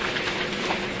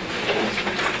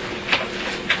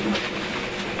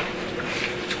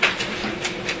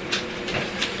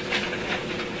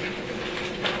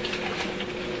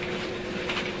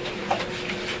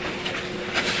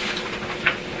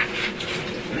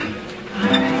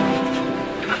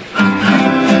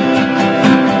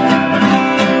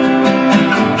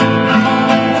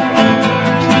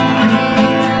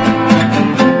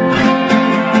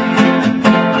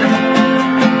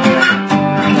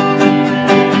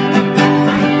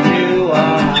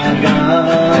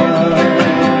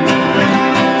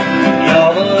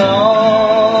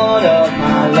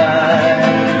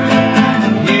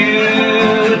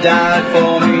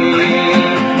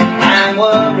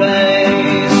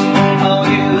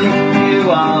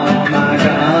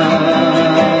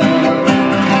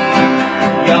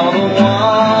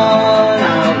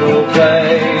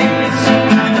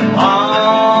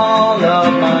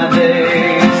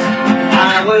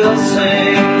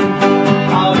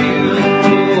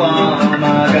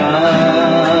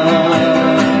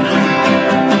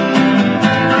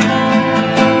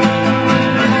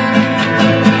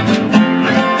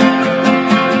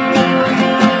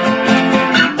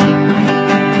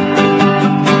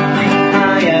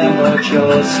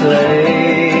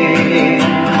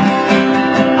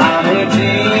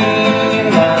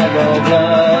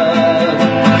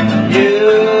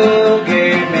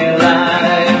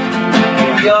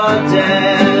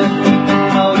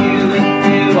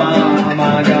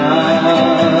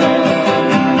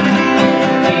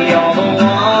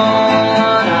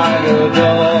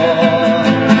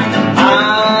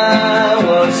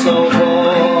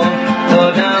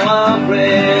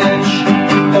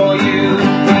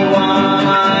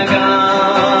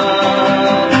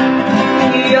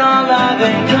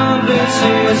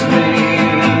 sees me.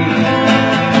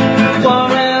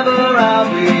 Forever I'll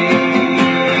be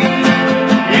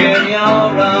in your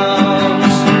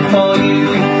arms. For you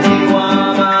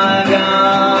are my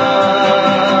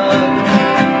God,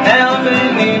 helping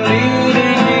me,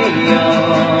 leading me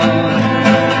on.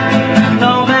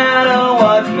 No matter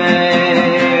what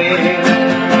may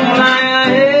lie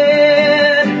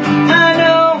ahead, I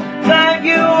know that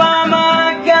you are my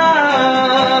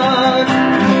God.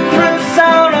 Through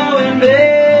sorrow and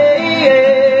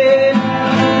pain,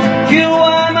 you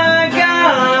are my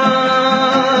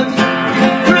God.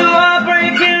 Through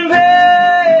heartbreaking pain,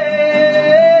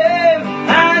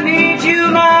 I need you,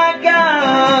 my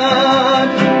God.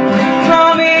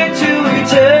 From here to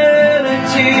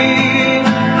eternity,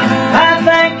 I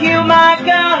thank you, my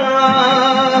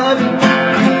God,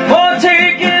 for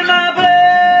taking my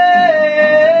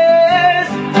place.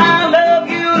 I love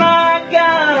you, my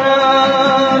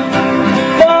God,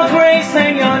 for grace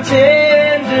and your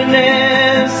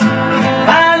tenderness.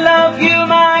 I love you,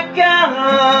 my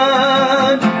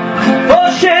God,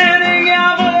 for shedding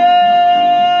your blood.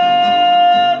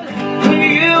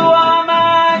 You are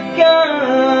my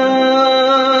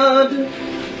God.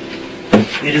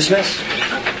 You dismiss.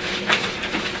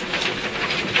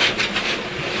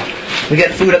 We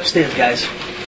got food upstairs, guys.